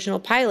that original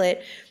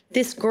pilot,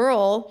 this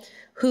girl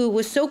who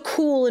was so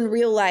cool in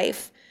real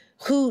life,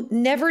 who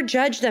never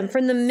judged them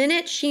from the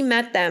minute she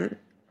met them.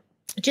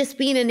 Just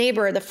being a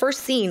neighbor, the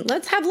first scene,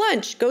 let's have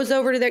lunch, goes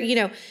over to their, you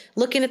know,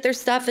 looking at their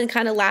stuff and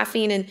kind of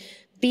laughing and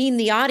being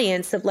the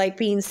audience of like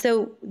being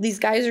so, these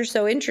guys are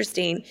so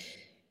interesting.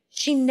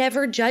 She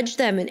never judged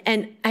them.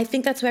 And I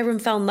think that's why everyone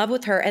fell in love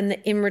with her. And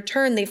in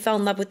return, they fell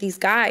in love with these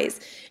guys.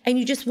 And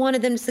you just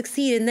wanted them to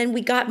succeed. And then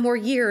we got more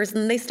years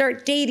and they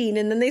start dating.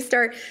 And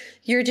then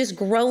you're just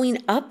growing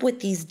up with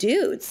these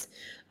dudes.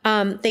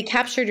 They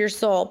captured your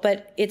soul,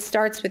 but it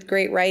starts with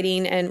great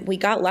writing and we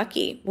got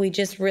lucky. We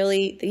just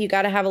you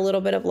got to have a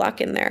little bit of luck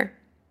in there.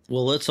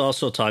 Well, let's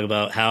also talk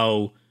about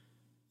how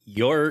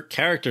your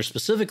character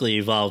specifically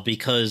evolved,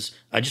 because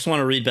I just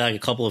want to read back a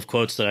couple of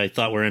quotes that I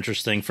thought were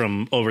interesting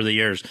from over the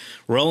years.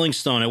 Rolling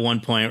Stone at one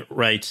point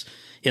writes,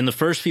 "In the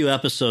first few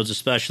episodes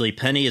especially,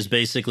 Penny is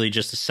basically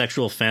just a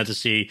sexual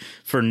fantasy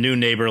for new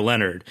neighbor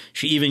Leonard.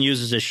 She even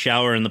uses his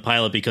shower in the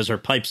pilot because her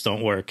pipes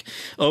don't work.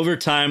 Over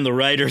time, the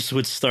writers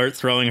would start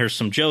throwing her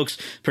some jokes,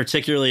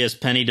 particularly as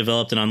Penny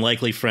developed an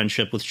unlikely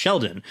friendship with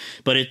Sheldon.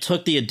 But it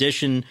took the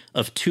addition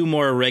of 2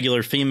 more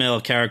regular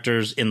female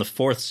characters in the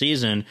 4th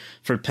season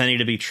for Penny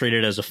to be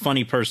treated as a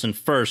funny person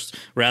first,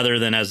 rather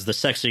than as the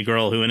sexy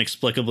girl who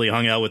inexplicably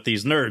hung out with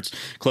these nerds,"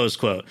 close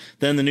quote.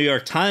 Then the New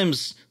York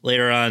Times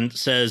later on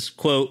says,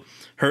 quote,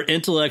 "Her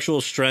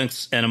intellectual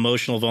strengths and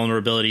emotional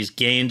vulnerabilities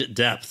gained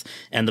depth,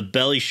 and the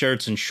belly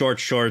shirts and short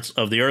shorts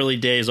of the early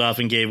days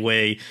often gave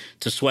way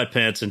to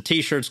sweatpants and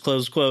t-shirts,"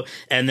 close quote.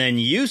 And then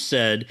you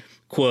said,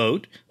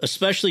 quote,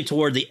 "Especially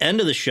toward the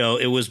end of the show,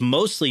 it was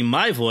mostly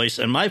my voice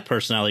and my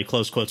personality,"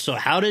 close quote. So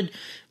how did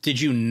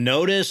you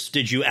notice,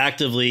 did you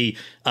actively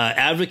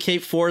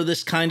advocate for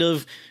this kind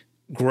of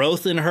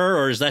growth in her,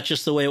 or is that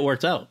just the way it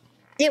worked out?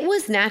 It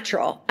was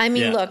natural. I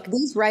mean, Look,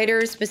 these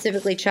writers,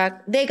 specifically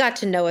Chuck, they got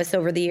to know us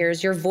over the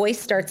years. Your voice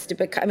starts to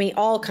become,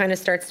 all kind of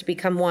starts to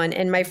become one.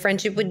 And my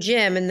friendship with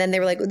Jim, and then they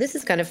were like, well, this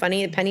is kind of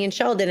funny, Penny and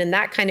Sheldon, and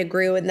that kind of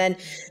grew. And then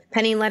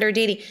Penny and Leonard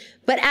dating.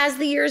 But as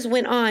the years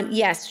went on,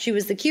 yes, she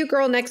was the cute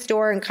girl next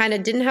door and kind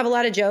of didn't have a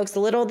lot of jokes,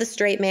 a little the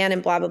straight man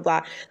and blah, blah,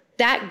 blah.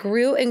 That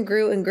grew and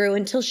grew and grew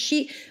until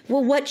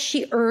what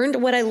she earned,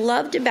 what I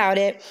loved about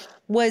it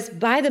was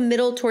by the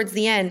middle towards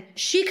the end,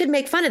 she could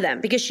make fun of them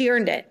because she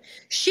earned it.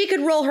 She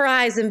could roll her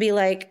eyes and be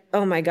like,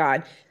 oh my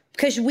God,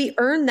 because we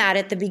earned that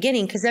at the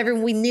beginning because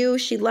we knew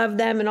she loved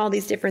them and all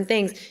these different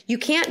things. You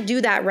can't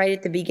do that right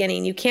at the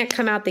beginning. You can't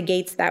come out the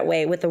gates that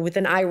way with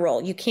an eye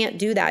roll. You can't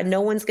do that.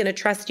 No one's going to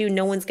trust you.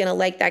 No one's going to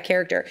like that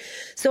character.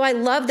 So I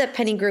love that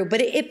Penny grew,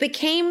 but it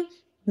became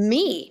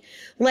me.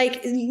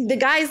 Like the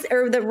guys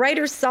or the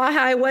writers saw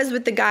how I was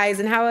with the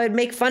guys and how I would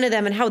make fun of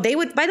them and how they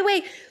would, by the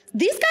way,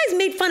 these guys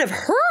made fun of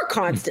her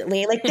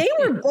constantly. Like they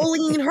were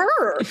bullying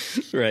her.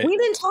 Right. We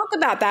didn't talk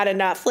about that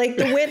enough. Like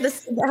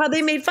how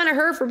they made fun of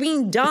her for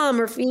being dumb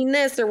or being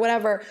this or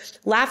whatever,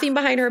 laughing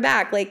behind her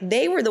back. Like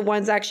they were the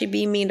ones actually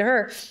being mean to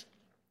her.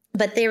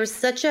 But there was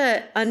such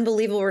a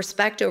unbelievable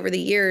respect over the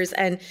years.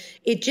 And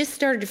it just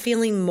started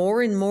feeling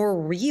more and more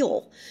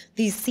real.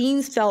 These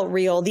scenes felt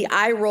real. The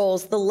eye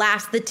rolls, the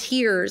laughs, the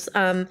tears.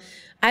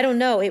 I don't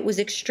know. It was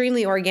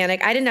extremely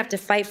organic. I didn't have to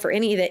fight for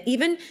any of it.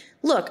 Even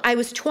look, I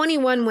was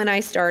 21 when I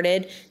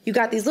started. You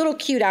got these little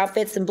cute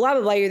outfits and blah,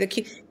 blah, blah. You're the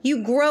cute.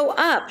 You grow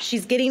up.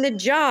 She's getting a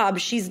job.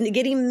 She's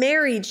getting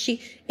married.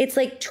 It's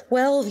like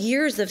 12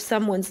 years of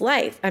someone's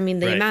life. I mean,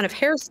 the amount of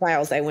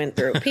hairstyles I went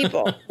through.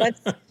 People,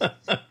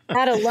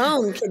 that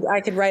alone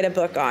I could write a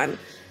book on.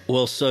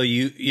 Well, so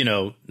you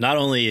know, not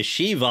only is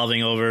she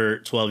evolving over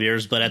 12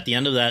 years, but at the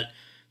end of that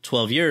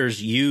 12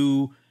 years,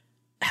 you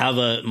have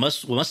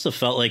must have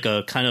felt like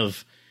a kind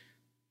of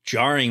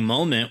jarring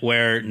moment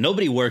where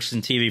nobody works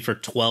in TV for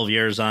 12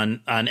 years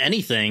on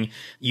anything.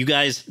 You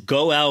guys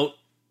go out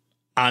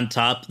on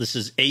top. This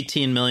is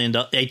 18 million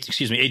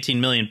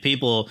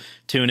people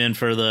tune in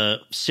for the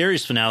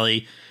series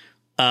finale.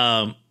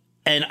 And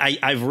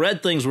I've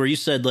read things where you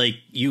said like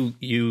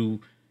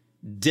you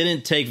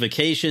didn't take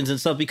vacations and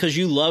stuff because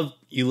you loved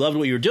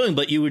what you were doing,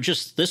 but you were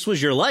this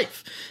was your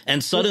life.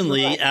 And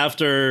suddenly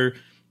after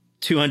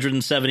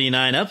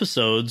 279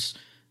 episodes,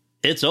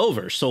 it's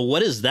over. So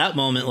what is that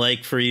moment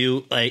like for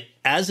you, like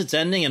as it's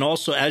ending and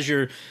also as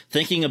you're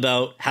thinking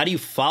about how do you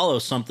follow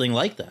something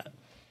like that?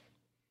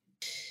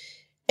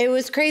 It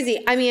was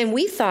crazy. I mean,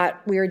 we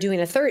thought we were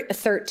doing a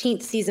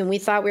 13th season. We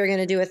thought we were going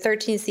to do a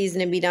 13th season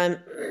and be done.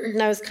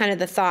 That was kind of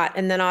the thought.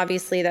 And then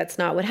obviously that's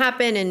not what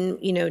happened. And,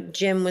 you know,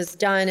 Jim was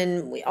done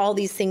and all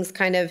these things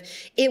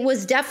it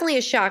was definitely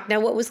a shock. Now,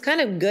 what was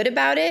kind of good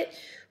about it,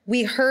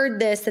 we heard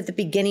this at the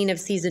beginning of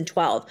season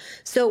 12.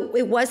 So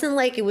it wasn't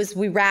like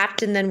we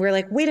wrapped and then we're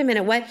like, wait a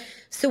minute, what?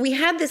 So we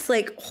had this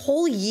like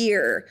whole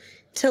year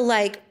to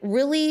like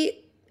really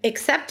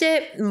accept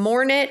it,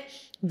 mourn it,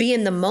 be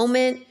in the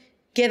moment,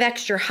 give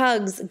extra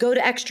hugs, go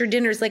to extra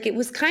dinners. Like it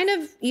was kind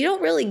of, you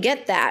don't really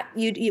get that.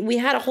 We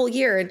had a whole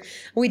year and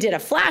we did a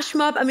flash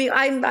mob. I mean,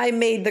 I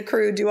made the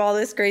crew do all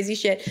this crazy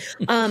shit.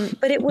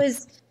 But it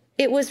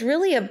was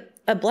really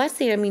a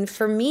blessing. I mean,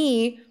 for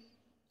me,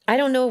 I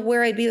don't know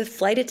where I'd be with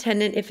Flight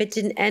Attendant if it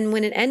didn't end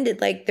when it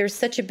ended. Like there's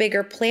such a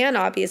bigger plan,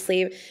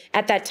 obviously.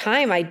 At that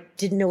time, I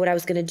didn't know what I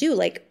was going to do.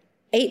 Like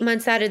 8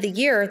 months out of the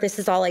year, this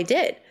is all I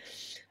did.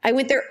 I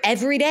went there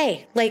every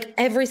day, like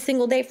every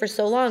single day for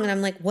so long. And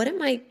I'm like, what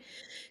am I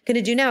going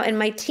to do now? And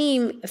my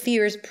team a few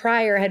years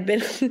prior had been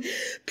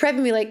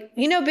prepping me like,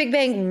 you know, Big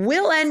Bang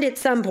will end at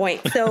some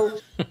point. So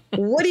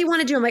what do you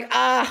want to do? I'm like,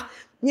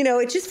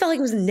 it just felt like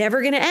it was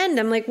never going to end.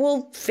 I'm like,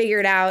 we'll figure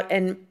it out.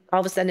 And all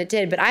of a sudden it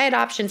did. But I had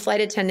optioned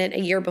Flight Attendant a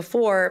year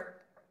before.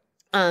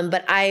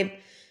 But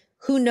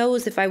who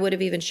knows if I would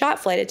have even shot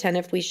Flight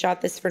Attendant if we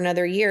shot this for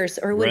another year,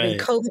 or it would have been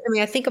COVID. I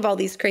mean, I think of all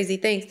these crazy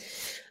things.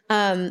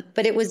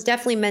 But it was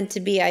definitely meant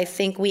to be. I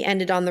think we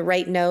ended on the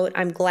right note.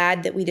 I'm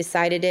glad that we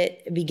decided it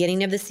at the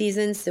beginning of the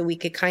season so we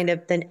could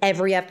then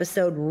every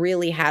episode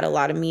really had a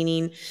lot of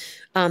meaning.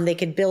 They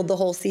could build the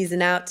whole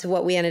season out to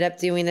what we ended up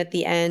doing at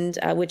the end,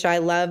 which I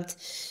loved.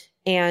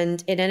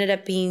 And it ended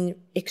up being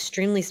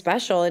extremely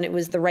special, and it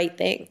was the right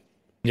thing.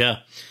 Yeah.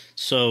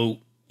 So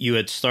you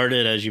had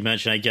started, as you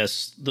mentioned, I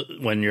guess,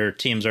 when your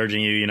team's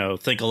urging you,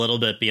 think a little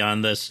bit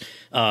beyond this.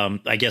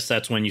 I guess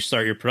that's when you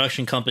start your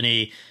production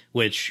company,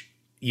 which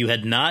you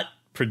had not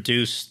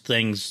produced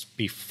things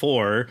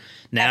before.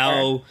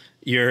 Now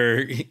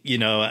you're,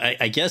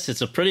 I guess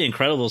it's a pretty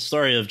incredible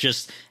story of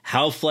just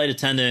how Flight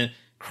Attendant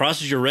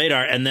crosses your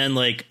radar and then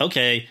like,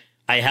 okay,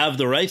 I have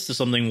the rights to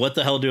something. What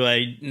the hell do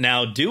I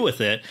now do with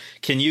it?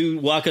 Can you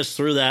walk us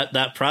through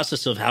that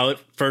process of how it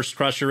first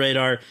crossed your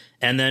radar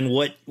and then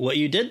what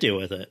you did do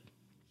with it?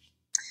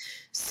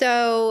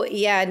 So,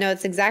 yeah, no,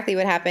 it's exactly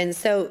what happened.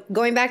 So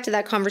going back to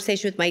that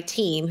conversation with my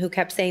team who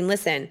kept saying,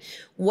 listen,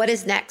 what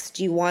is next?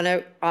 Do you want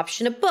to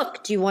option a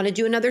book? Do you want to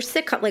do another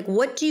sitcom? Like,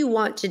 what do you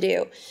want to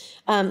do?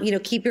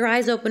 Keep your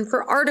eyes open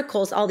for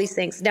articles, all these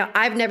things. Now,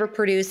 I've never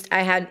produced.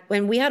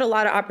 When we had a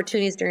lot of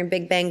opportunities during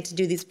Big Bang to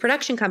do these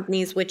production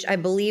companies, which I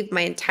believe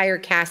my entire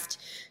cast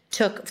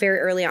took very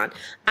early on.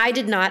 I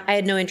did not. I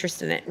had no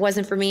interest in it. It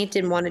wasn't for me.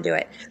 Didn't want to do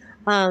it.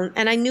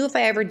 And I knew if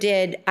I ever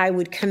did, I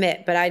would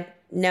commit, but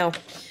no.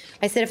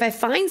 I said, if I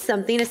find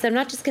something, I said, I'm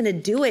not just going to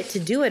do it to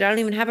do it. I don't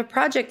even have a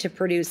project to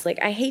produce.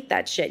 Like, I hate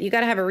that shit. You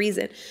got to have a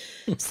reason.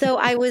 So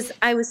I was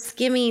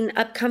skimming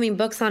upcoming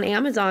books on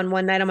Amazon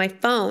one night on my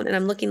phone, and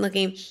I'm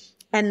looking.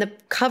 and the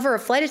cover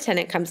of Flight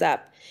Attendant comes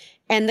up.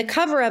 And the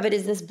cover of it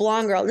is this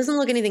blonde girl. It doesn't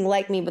look anything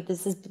like me, but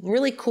this is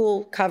really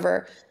cool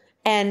cover.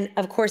 And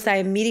of course, I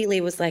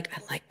immediately was like,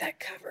 I like that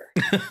cover.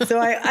 So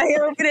I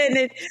opened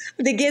it,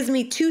 and it gives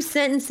me 2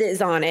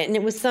 sentences on it. And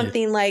it was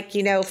something like,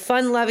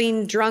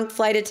 fun-loving, drunk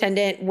flight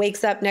attendant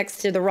wakes up next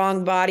to the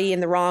wrong body in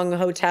the wrong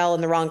hotel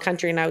in the wrong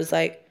country. And I was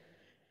like,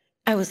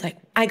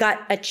 I got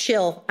a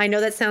chill. I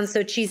know that sounds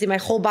so cheesy. My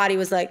whole body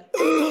was like,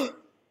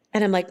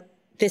 and I'm like,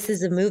 this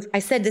is a movie. I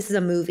said, this is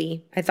a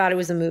movie. I thought it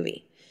was a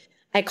movie.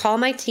 I call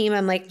my team.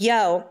 I'm like,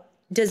 yo,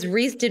 did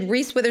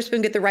Reese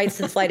Witherspoon get the rights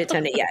to the Flight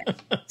Attendant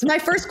yet? It's my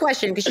first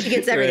question because she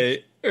gets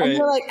everything. Right. And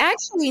they're like,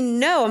 actually,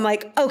 no. I'm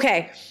like,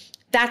 okay,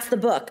 that's the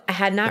book. I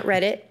had not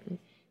read it.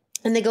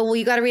 And they go, well,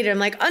 you got to read it. I'm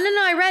like, oh,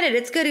 no, I read it.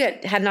 It's good.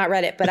 I had not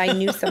read it, but I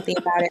knew something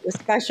about it. It was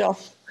special.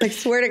 I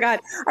swear to God.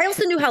 I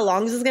also knew how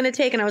long this was going to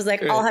take. And I was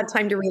like, I'll have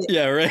time to read it.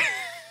 Yeah, right.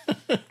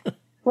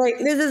 Like,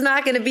 this is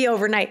not going to be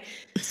overnight.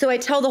 So I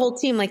tell the whole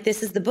team, like,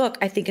 this is the book.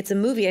 I think it's a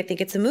movie.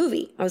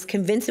 I was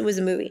convinced it was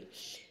a movie.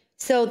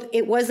 So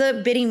it was a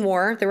bidding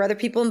war. There were other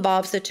people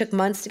involved. So it took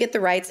months to get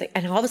the rights.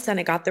 And all of a sudden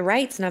I got the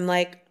rights. And I'm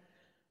like,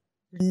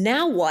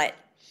 now what?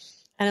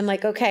 And I'm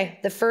like, okay,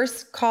 the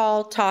first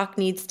call talk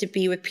needs to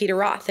be with Peter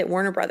Roth at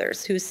Warner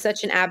Brothers, who's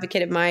such an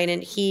advocate of mine.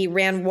 And he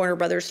ran Warner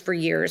Brothers for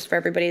years, for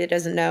everybody that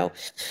doesn't know.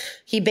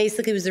 He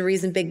basically was the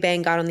reason Big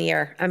Bang got on the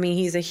air. I mean,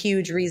 he's a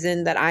huge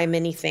reason that I'm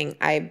anything.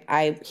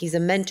 He's a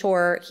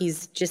mentor.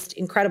 He's just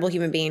incredible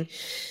human being.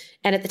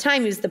 And at the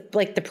time, he was the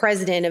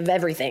president of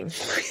everything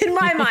in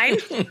my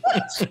mind.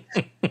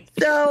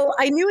 So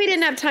I knew he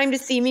didn't have time to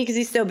see me because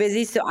he's so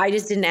busy. So I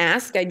just didn't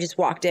ask. I just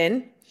walked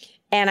in.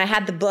 And I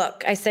had the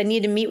book. I said, I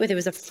need to meet with. It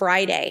was a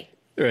Friday.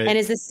 Right. And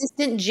his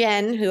assistant,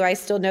 Jen, who I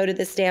still know to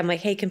this day, I'm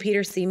like, hey, can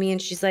Peter see me?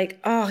 And she's like,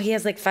 oh, he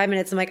has like 5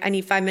 minutes. I'm like, I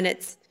need 5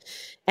 minutes.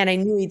 And I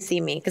knew he'd see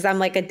me because I'm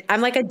like a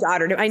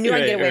daughter. I knew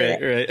I'd get away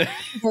with it. Right.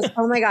 He goes,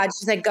 oh my God.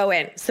 She's like, go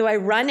in. So I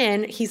run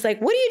in. He's like,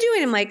 what are you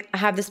doing? I'm like, I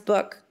have this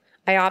book.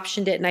 I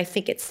optioned it and I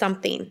think it's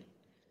something.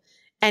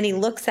 And he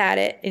looks at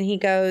it and he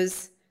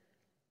goes,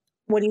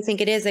 what do you think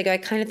it is? I go, I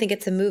kind of think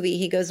it's a movie.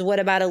 He goes, what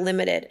about a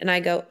limited? And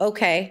I go,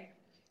 okay.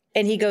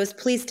 And he goes,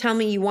 please tell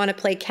me you want to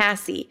play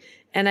Cassie.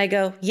 And I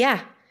go,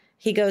 yeah.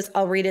 He goes,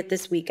 I'll read it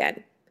this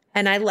weekend.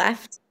 And I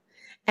left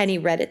and he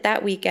read it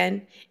that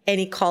weekend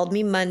and he called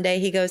me Monday.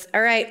 He goes,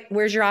 all right,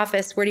 where's your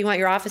office? Where do you want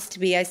your office to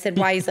be? I said,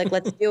 why? He's like,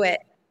 let's do it.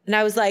 And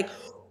I was like,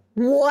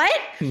 what?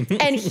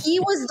 And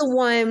he was the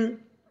one,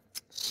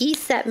 he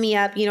set me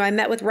up. I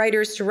met with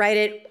writers to write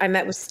it. I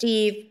met with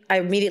Steve. I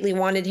immediately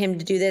wanted him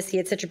to do this. He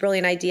had such a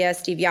brilliant idea,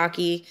 Steve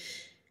Yockey.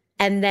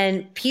 And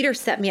then Peter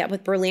set me up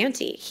with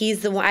Berlanti.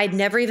 He's the one. I'd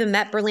never even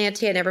met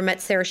Berlanti. I never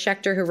met Sarah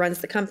Schechter, who runs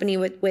the company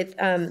with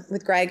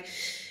Greg.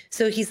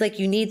 So he's like,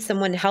 you need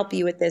someone to help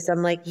you with this.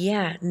 I'm like,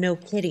 yeah, no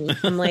kidding.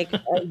 I'm like,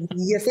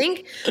 you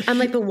think? I'm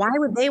like, but why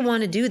would they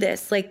want to do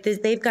this? Like,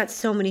 they've got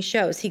so many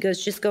shows. He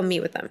goes, just go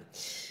meet with them.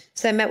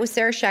 So I met with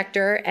Sarah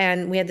Schechter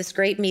and we had this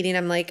great meeting.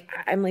 I'm like,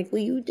 will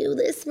you do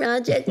this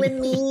project with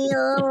me?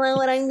 I don't know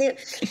what I'm doing.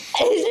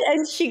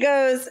 And she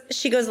goes,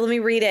 let me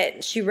read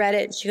it. She read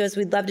it. She goes,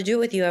 we'd love to do it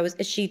with you.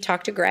 She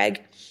talked to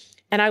Greg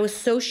and I was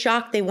so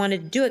shocked they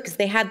wanted to do it because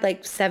they had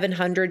like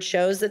 700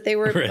 shows that they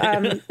were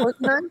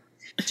working on.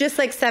 Just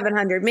like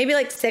 700, maybe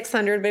like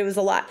 600, but it was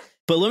a lot.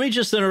 But let me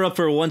just interrupt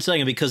for 1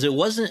 second because it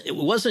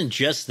wasn't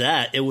just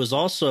that. It was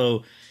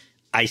also,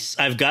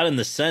 I've gotten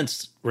the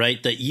sense,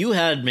 right, that you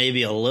had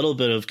maybe a little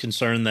bit of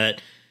concern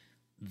that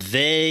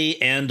they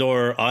and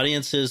or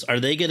audiences, are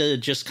they going to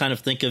just kind of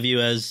think of you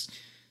as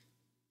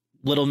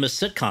Little Miss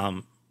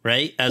Sitcom,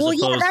 right? Yeah,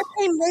 that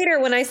came later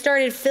when I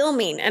started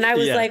filming and I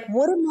was like,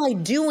 what am I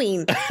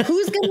doing?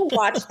 Who's going to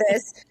watch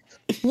this?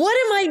 What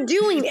am I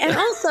doing? And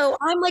also,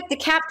 I'm like the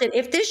captain.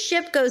 If this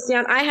ship goes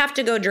down, I have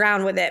to go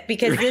drown with it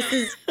because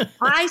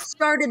I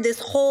started this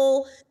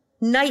whole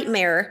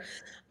nightmare.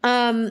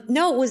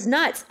 No, it was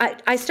nuts.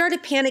 I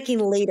started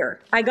panicking later.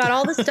 I got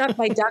all the stuff,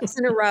 my ducks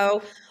in a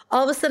row.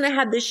 All of a sudden I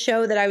had this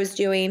show that I was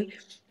doing.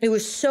 It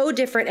was so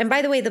different. And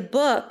by the way, the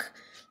book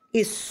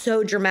is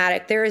so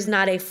dramatic. There is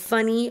not a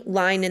funny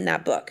line in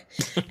that book.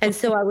 And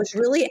so I was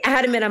really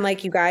adamant. I'm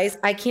like, you guys,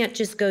 I can't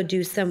just go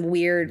do some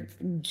weird,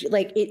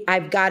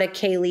 I've got to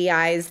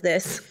Kaley-ize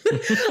this.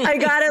 I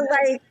got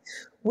to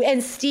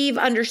and Steve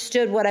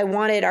understood what I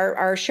wanted.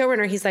 Our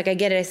showrunner, he's like, I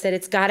get it. I said,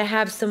 it's got to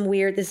have some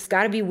weird, this has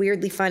got to be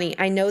weirdly funny.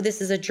 I know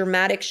this is a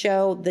dramatic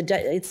show.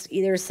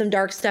 There's some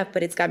dark stuff,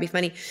 but it's got to be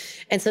funny.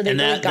 And so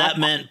that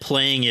meant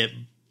playing it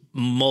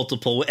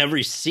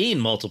every scene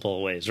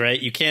multiple ways, right?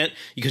 You can't,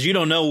 because you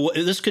don't know,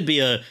 this could be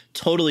a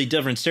totally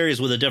different series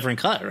with a different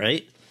cut,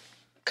 right?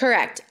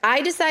 Correct.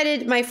 I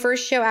decided my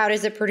first show out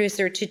as a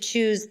producer to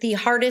choose the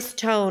hardest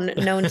tone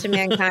known to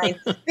mankind.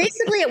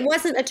 Basically, it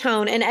wasn't a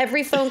tone. And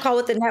every phone call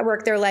with the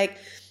network, they're like,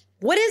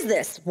 what is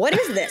this? What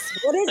is this?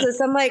 What is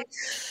this? I'm like,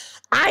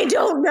 I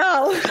don't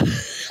know. I'm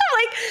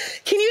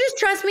like, can you just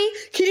trust me?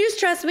 Can you just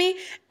trust me?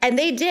 And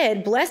they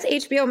did. Bless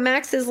HBO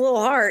Max's little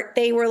heart.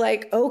 They were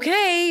like,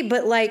 okay,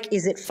 but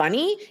is it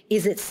funny?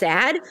 Is it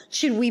sad?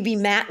 Should we be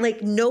mad?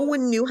 No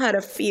one knew how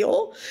to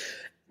feel.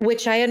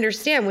 which I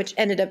understand, which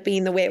ended up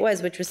being the way it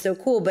was, which was so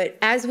cool. But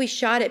as we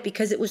shot it,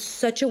 because it was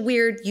such a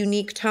weird,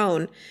 unique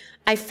tone,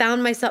 I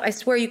found myself, I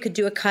swear you could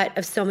do a cut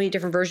of so many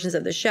different versions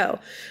of the show.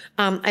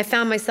 I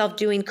found myself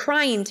doing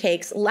crying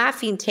takes,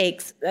 laughing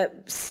takes,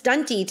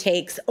 stunty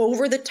takes,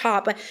 over the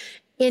top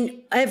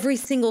in every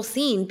single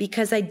scene,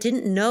 because I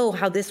didn't know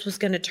how this was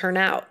going to turn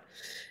out.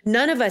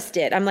 None of us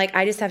did. I'm like,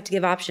 I just have to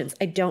give options.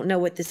 I don't know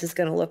what this is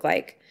going to look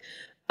like.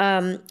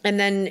 And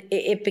then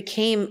it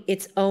became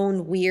its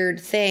own weird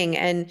thing.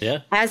 And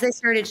as I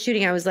started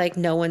shooting, I was like,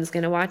 no one's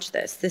going to watch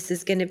this. This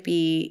is going to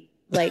be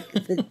like,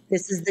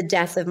 this is the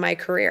death of my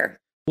career.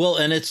 Well,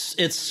 and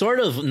it's sort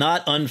of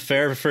not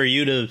unfair for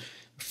you to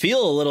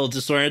feel a little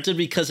disoriented,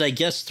 because I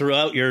guess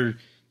throughout your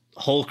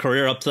whole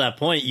career up to that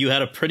point, you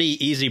had a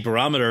pretty easy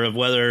barometer of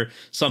whether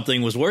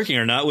something was working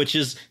or not, which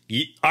is,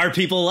 are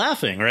people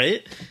laughing,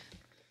 right?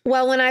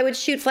 Well, when I would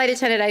shoot Flight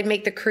Attendant, I'd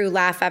make the crew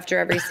laugh after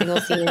every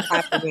single scene and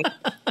clap for me.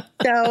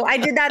 So I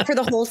did that for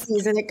the whole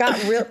season. It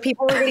got real.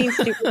 People were getting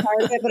super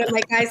tired of it, but I'm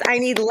like, guys, I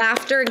need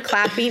laughter and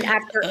clapping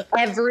after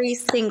every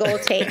single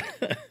take.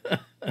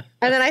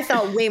 And then I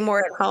felt way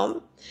more at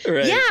home.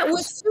 Right. Yeah, it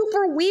was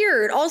super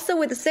weird. Also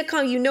with the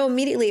sitcom,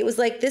 immediately it was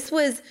like,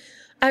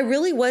 I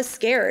really was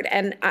scared.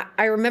 And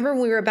I remember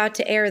when we were about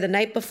to air the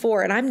night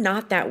before, and I'm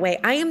not that way.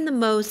 I am the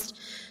most...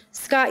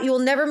 Scott, you will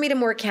never meet a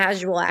more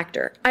casual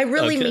actor. I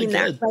really mean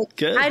that.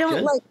 Like, I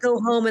don't like go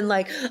home and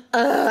like,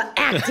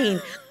 acting.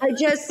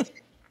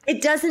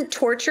 It doesn't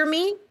torture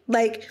me.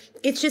 Like,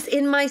 it's just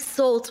in my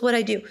soul. It's what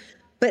I do.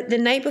 But the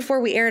night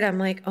before we aired, I'm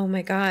like, oh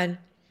my God,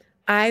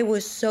 I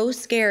was so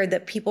scared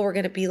that people were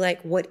going to be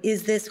like, what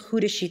is this? Who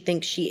does she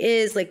think she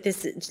is? Like,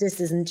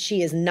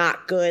 she is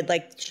not good.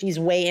 Like, she's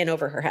way in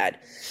over her head.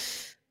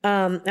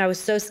 I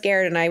was so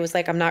scared. And I was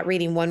like, I'm not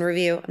reading one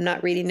review. I'm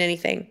not reading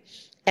anything.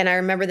 And I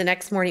remember the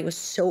next morning, it was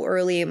so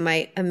early, and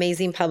my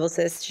amazing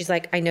publicist, she's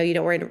like, I know you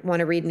don't want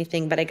to read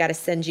anything, but I got to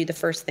send you the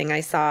first thing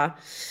I saw.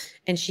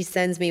 And she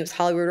sends me, it was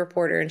Hollywood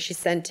Reporter, and she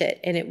sent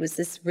it. And it was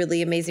this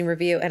really amazing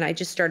review. And I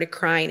just started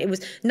crying. It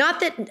was not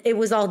that it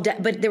was all,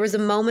 but there was a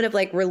moment of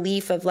like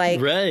relief of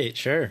like, right,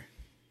 sure,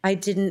 I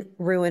didn't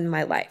ruin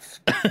my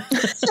life.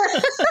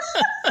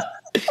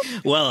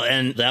 Well,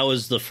 and that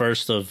was the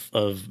first of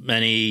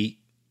many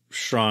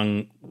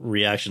strong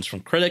reactions from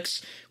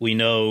critics. We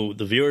know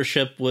the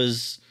viewership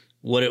was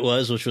what it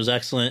was, which was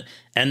excellent.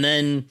 And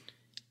then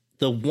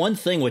the one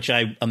thing which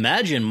I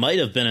imagine might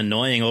have been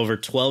annoying over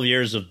 12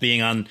 years of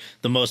being on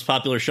the most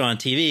popular show on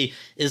TV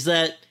is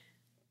that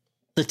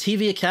the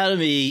TV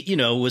Academy,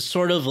 was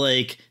sort of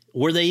like,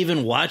 were they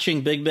even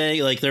watching Big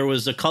Bang? Like there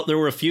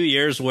were a few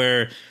years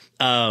where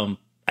I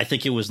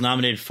think it was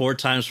nominated 4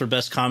 times for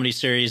Best Comedy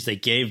Series. They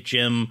gave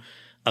Jim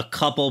a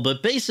couple,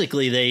 but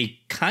basically they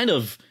kind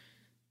of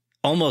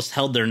almost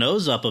held their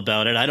nose up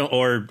about it.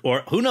 or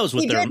who knows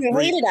what they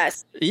hated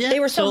us. Yeah, they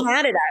were so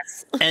mad at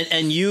us.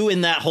 and you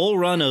in that whole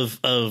run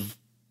of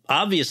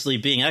obviously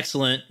being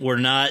excellent were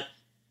not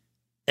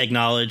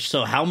acknowledged.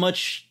 So how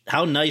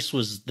nice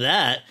was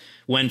that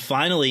when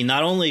finally,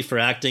 not only for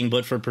acting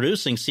but for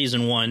producing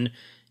season 1,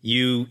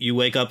 you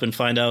wake up and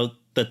find out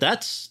that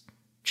that's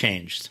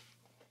changed.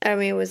 I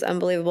mean, it was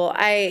unbelievable.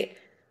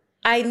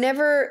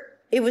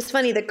 It was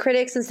funny. The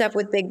critics and stuff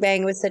with Big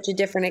Bang was such a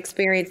different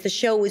experience. The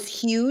show was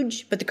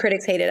huge, but the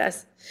critics hated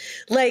us.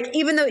 Like,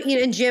 even though,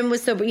 Jim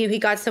was he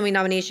got so many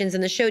nominations,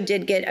 and the show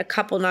did get a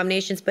couple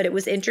nominations, but it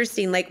was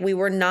interesting. Like, we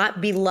were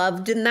not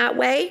beloved in that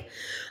way.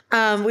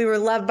 We were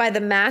loved by the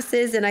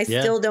masses, and I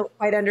still don't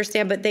quite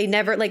understand, but they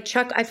never, like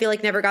Chuck, I feel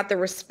like never got the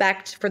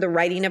respect for the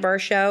writing of our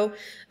show.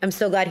 I'm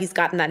so glad he's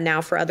gotten that now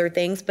for other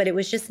things, but it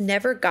was just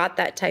never got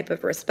that type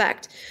of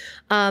respect.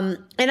 And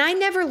I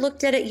never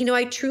looked at it,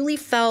 I truly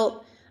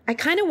felt I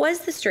kind of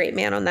was the straight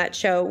man on that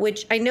show,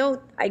 which I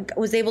know I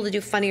was able to do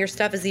funnier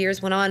stuff as the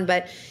years went on,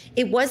 but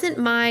it wasn't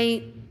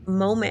my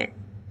moment.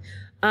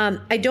 I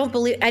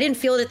didn't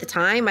feel it at the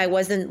time. I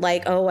wasn't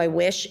like, oh, I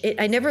wish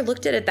I never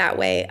looked at it that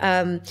way.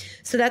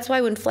 So that's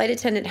why when Flight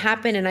Attendant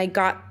happened and I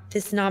got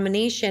this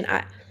nomination,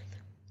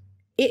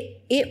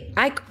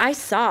 I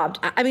sobbed.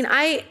 I mean,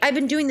 I've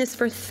been doing this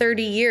for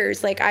 30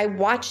 years. Like, I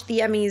watch the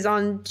Emmys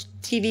on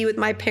TV with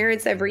my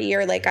parents every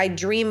year. Like, I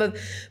dream of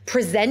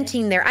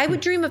presenting there. I would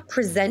dream of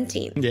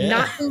presenting,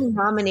 not being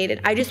nominated.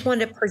 I just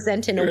wanted to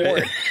present an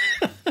award.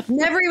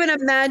 Never even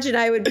imagined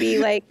I would be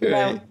like,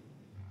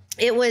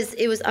 it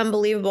was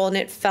unbelievable. And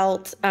it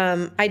felt,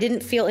 I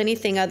didn't feel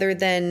anything other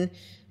than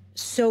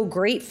so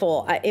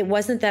grateful. It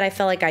wasn't that I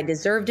felt like I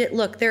deserved it.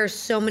 Look, there are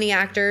so many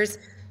actors,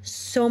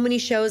 so many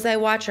shows I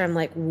watch where I'm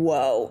like,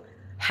 whoa,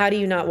 how do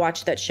you not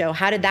watch that show?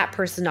 How did that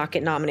person not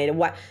get nominated?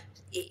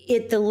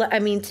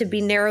 To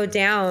be narrowed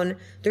down,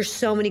 there's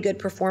so many good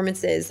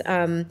performances.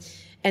 And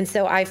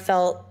so I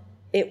felt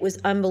it was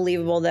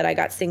unbelievable that I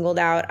got singled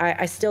out.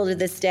 I still to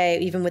this day,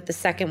 even with the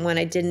second one,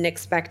 I didn't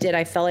expect it.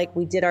 I felt like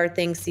we did our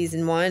thing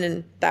season 1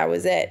 and that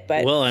was it.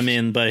 But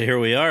but here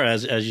we are,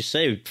 as you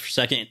say,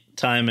 second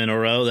time in a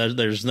row.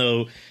 There's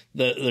no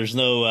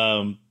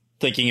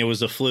thinking it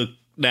was a fluke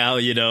now,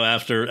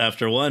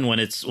 after one, when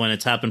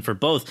it's happened for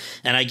both.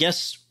 And I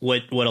guess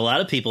what a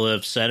lot of people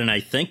have said, and I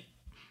think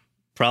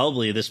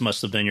probably this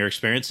must have been your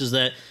experience, is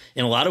that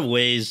in a lot of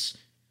ways,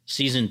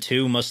 season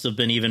 2 must have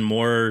been even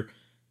more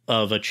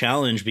of a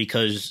challenge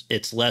because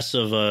it's less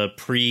of a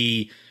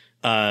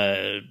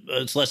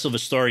it's less of a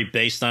story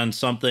based on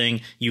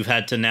something. You've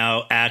had to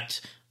now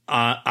act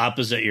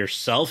opposite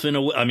yourself in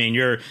a way. I mean,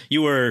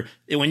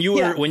 when you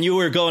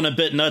were going a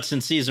bit nuts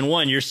in season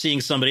 1, you're seeing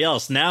somebody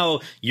else. Now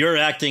you're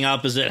acting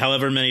opposite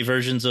however many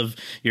versions of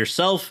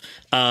yourself.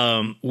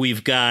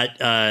 We've got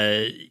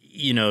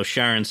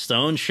Sharon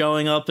Stone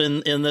showing up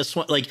in this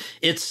one. Like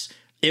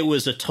it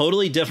was a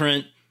totally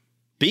different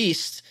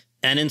beast,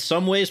 and in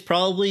some ways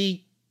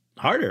probably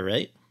harder,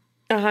 right?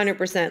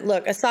 100%.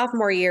 Look, a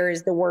sophomore year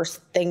is the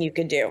worst thing you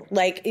could do.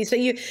 Like, so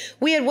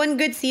we had one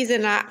good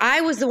season.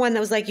 I was the one that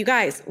was like, you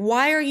guys,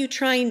 why are you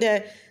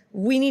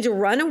we need to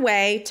run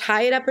away,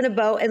 tie it up in a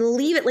bow and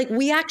leave it. Like,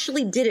 we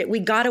actually did it. We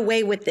got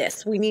away with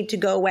this. We need to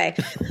go away.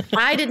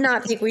 I did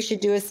not think we should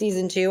do a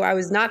season 2. I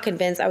was not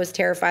convinced. I was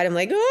terrified. I'm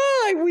like,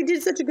 we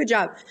did such a good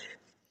job.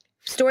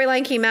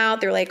 Storyline came out.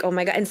 They're like, oh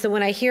my God. And so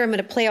when I hear I'm going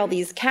to play all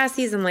these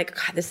Cassies, I'm like,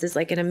 God, this is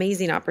like an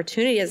amazing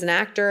opportunity as an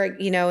actor, and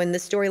the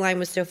storyline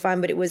was so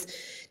fun, but it was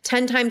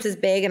 10 times as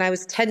big. And I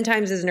was 10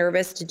 times as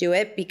nervous to do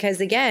it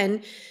because,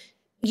 again,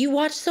 you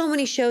watch so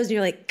many shows and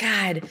you're like,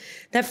 God,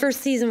 that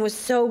first season was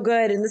so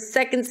good. And the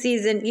second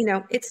season,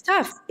 it's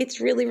tough.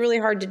 It's really, really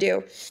hard to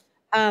do.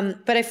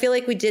 But I feel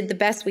like we did the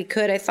best we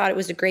could. I thought it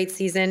was a great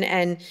season.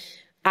 And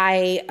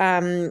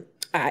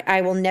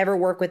I will never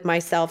work with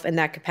myself in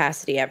that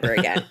capacity ever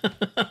again.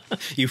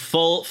 You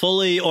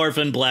fully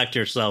orphan blacked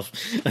yourself.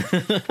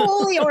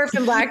 Fully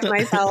orphan blacked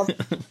myself.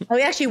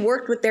 We actually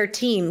worked with their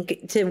team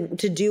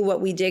to do what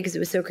we did because it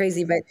was so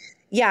crazy. But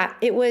yeah,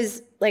 it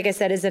was, like I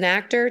said, as an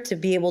actor to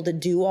be able to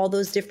do all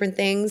those different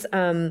things.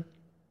 But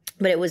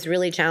it was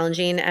really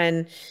challenging,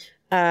 and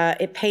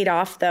it paid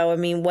off, though. I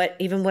mean,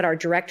 what our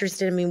directors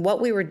did, I mean, what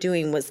we were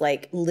doing was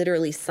like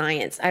literally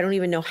science. I don't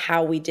even know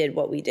how we did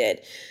what we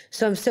did.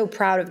 So I'm so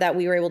proud of that.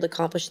 We were able to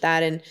accomplish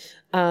that and,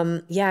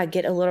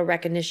 get a little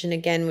recognition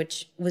again,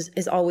 which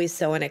is always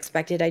so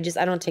unexpected. I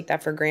don't take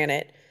that for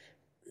granted.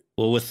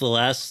 Well, with the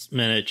last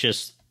minute,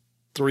 just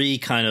 3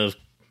 kind of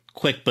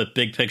quick but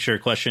big picture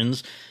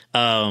questions.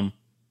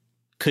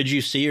 Could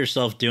you see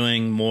yourself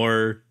doing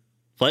more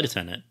flight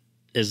attendant?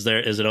 Is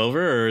it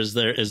over, or is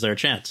there a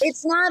chance?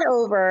 It's not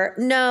over.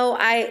 No,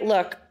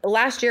 look,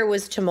 last year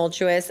was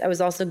tumultuous. I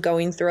was also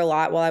going through a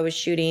lot while I was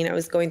shooting. I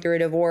was going through a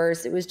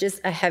divorce. It was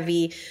just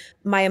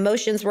my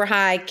emotions were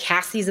high.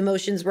 Cassie's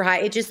emotions were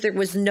high. There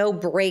was no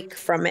break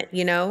from it,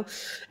 and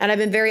I've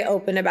been very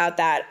open about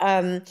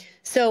that.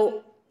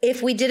 So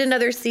if we did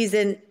another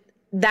season,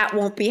 that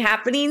won't be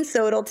happening.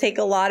 So it'll take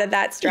a lot of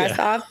that stress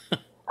off.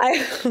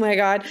 Oh my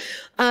God.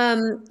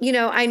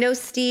 I know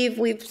Steve,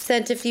 we've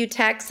sent a few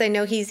texts. I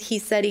know he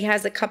said he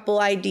has a couple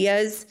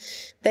ideas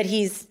that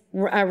he's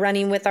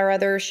running with our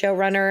other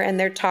showrunner, and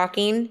they're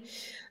talking.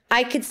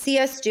 I could see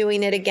us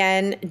doing it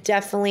again.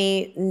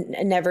 Definitely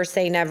never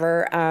say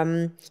never,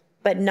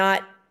 but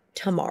not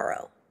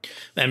tomorrow.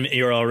 And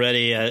you're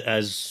already,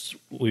 as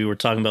we were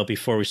talking about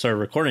before we started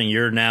recording,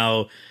 you're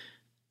now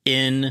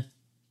in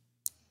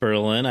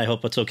Berlin. I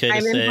hope it's okay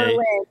to say. I'm in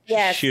Berlin,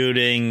 yes.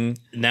 Shooting.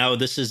 Now,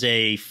 this is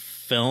a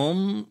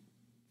film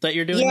that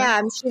you're doing? Yeah,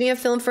 I'm shooting a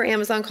film for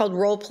Amazon called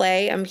Role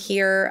Play. I'm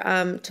here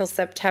till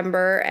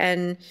September,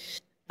 and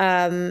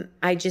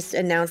I just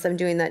announced I'm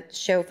doing that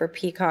show for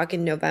Peacock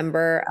in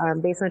November,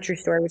 based on a true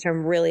story, which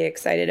I'm really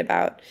excited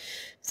about.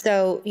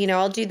 So,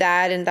 I'll do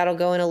that, and that'll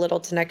go in a little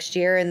to next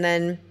year, and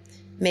then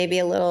maybe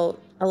a little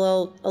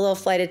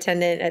flight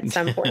attendant at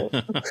some point.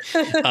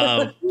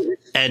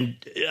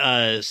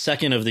 And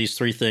second of these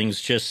 3 things,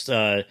 just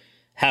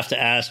have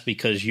to ask,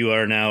 because you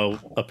are now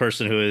a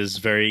person who is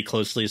very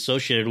closely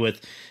associated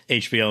with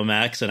HBO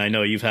Max, and I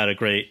know you've had a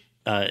great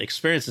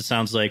experience, it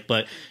sounds like,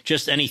 but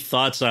just any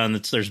thoughts on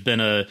this? There's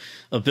been a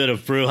bit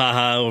of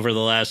brouhaha over the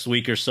last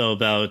week or so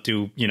about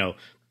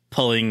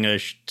pulling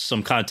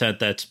some content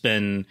that's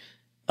been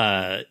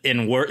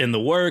in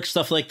the work,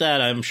 stuff like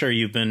that. I'm sure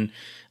you've been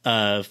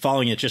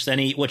following it. Just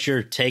what's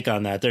your take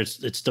on that?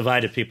 It's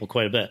divided people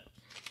quite a bit.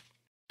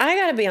 I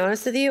got to be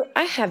honest with you.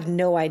 I have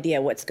no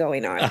idea what's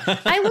going on.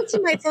 I looked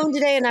at my phone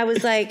today and I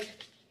was like,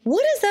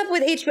 what is up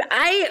with HBO?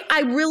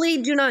 I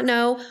really do not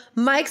know.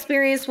 My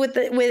experience with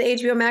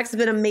HBO Max has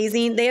been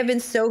amazing. They have been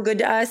so good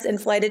to us,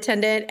 and Flight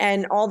Attendant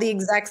and all the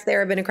execs there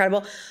have been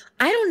incredible.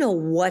 I don't know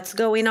what's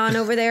going on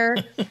over there,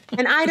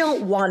 and I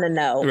don't want to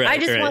know. I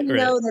just want to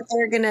know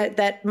that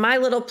that my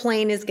little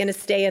plane is gonna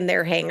stay in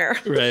their hangar.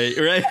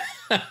 Right.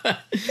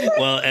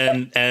 Well,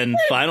 and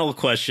final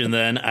question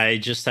then, I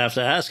just have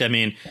to ask. I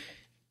mean,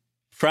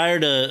 prior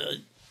to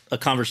a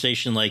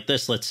conversation like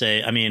this, let's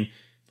say, I mean,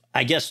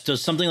 I guess,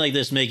 does something like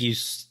this make you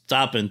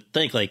stop and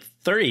think, like,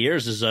 30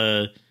 years is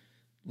a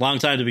long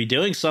time to be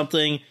doing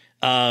something?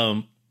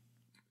 Do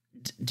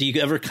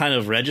you ever kind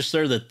of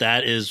register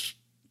that is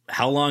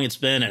how long it's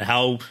been and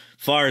how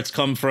far it's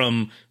come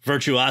from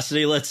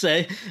virtuosity, let's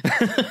say.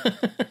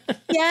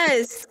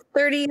 Yes,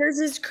 30 years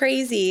is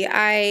crazy.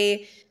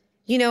 I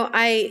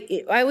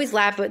always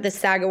laugh at the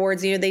SAG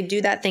Awards. They do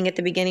that thing at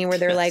the beginning where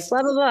they're like,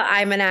 blah, blah, blah,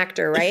 I'm an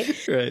actor,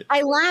 right? Right.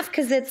 I laugh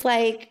because it's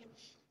like,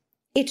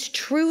 it's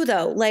true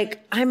though.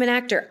 Like, I'm an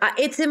actor.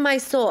 It's in my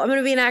soul. I'm going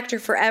to be an actor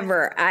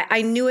forever.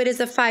 I knew it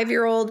as a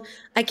 5-year-old.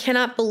 I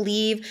cannot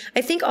believe.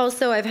 I think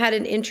also I've had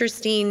an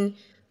interesting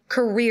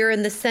career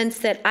in the sense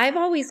that I've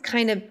always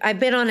I've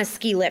been on a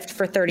ski lift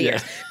for 30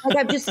 years. Like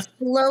I've just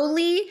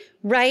slowly,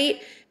 right,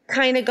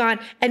 kind of gone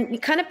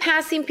and kind of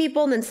passing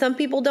people. And then some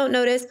people don't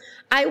notice.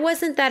 I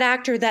wasn't that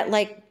actor that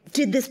like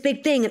did this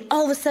big thing and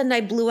all of a sudden I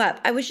blew up.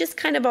 I was just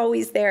kind of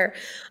always there.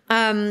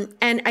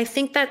 And I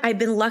think that I've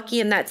been lucky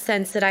in that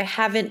sense that I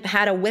haven't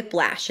had a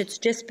whiplash. It's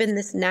just been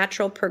this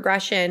natural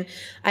progression.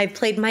 I've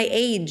played my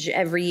age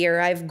every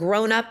year. I've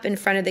grown up in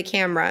front of the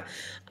camera,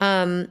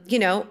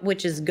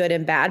 which is good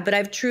and bad, but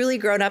I've truly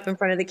grown up in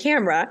front of the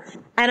camera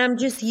and I'm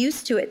just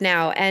used to it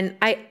now. And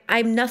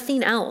I'm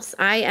nothing else.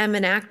 I am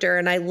an actor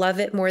and I love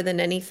it more than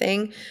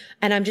anything.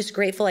 And I'm just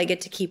grateful I get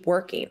to keep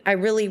working. I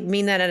really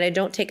mean that. And I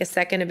don't take a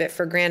second of it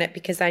for granted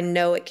because I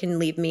know it can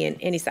leave me in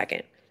any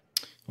second.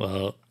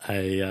 Well,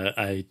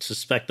 I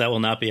suspect that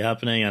will not be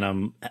happening, and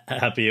I'm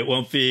happy it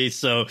won't be.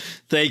 So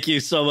thank you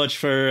so much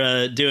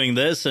for doing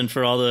this and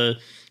for all the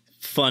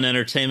fun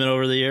entertainment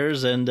over the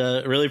years, and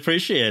really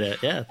appreciate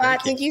it. Yeah.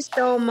 Thank you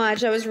so much.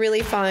 That was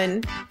really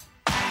fun.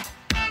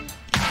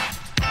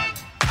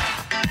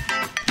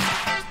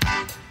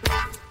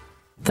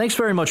 Thanks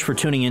very much for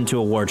tuning in to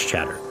Awards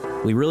Chatter.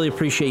 We really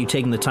appreciate you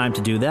taking the time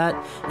to do that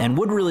and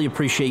would really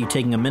appreciate you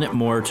taking a minute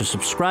more to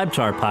subscribe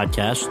to our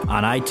podcast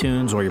on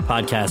iTunes or your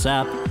podcast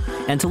app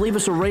and to leave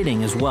us a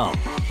rating as well.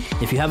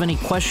 If you have any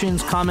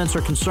questions, comments,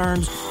 or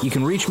concerns, you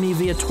can reach me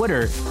via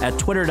Twitter at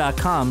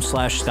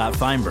twitter.com/Scott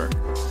Feinberg.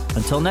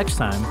 Until next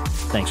time,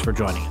 thanks for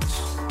joining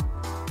us.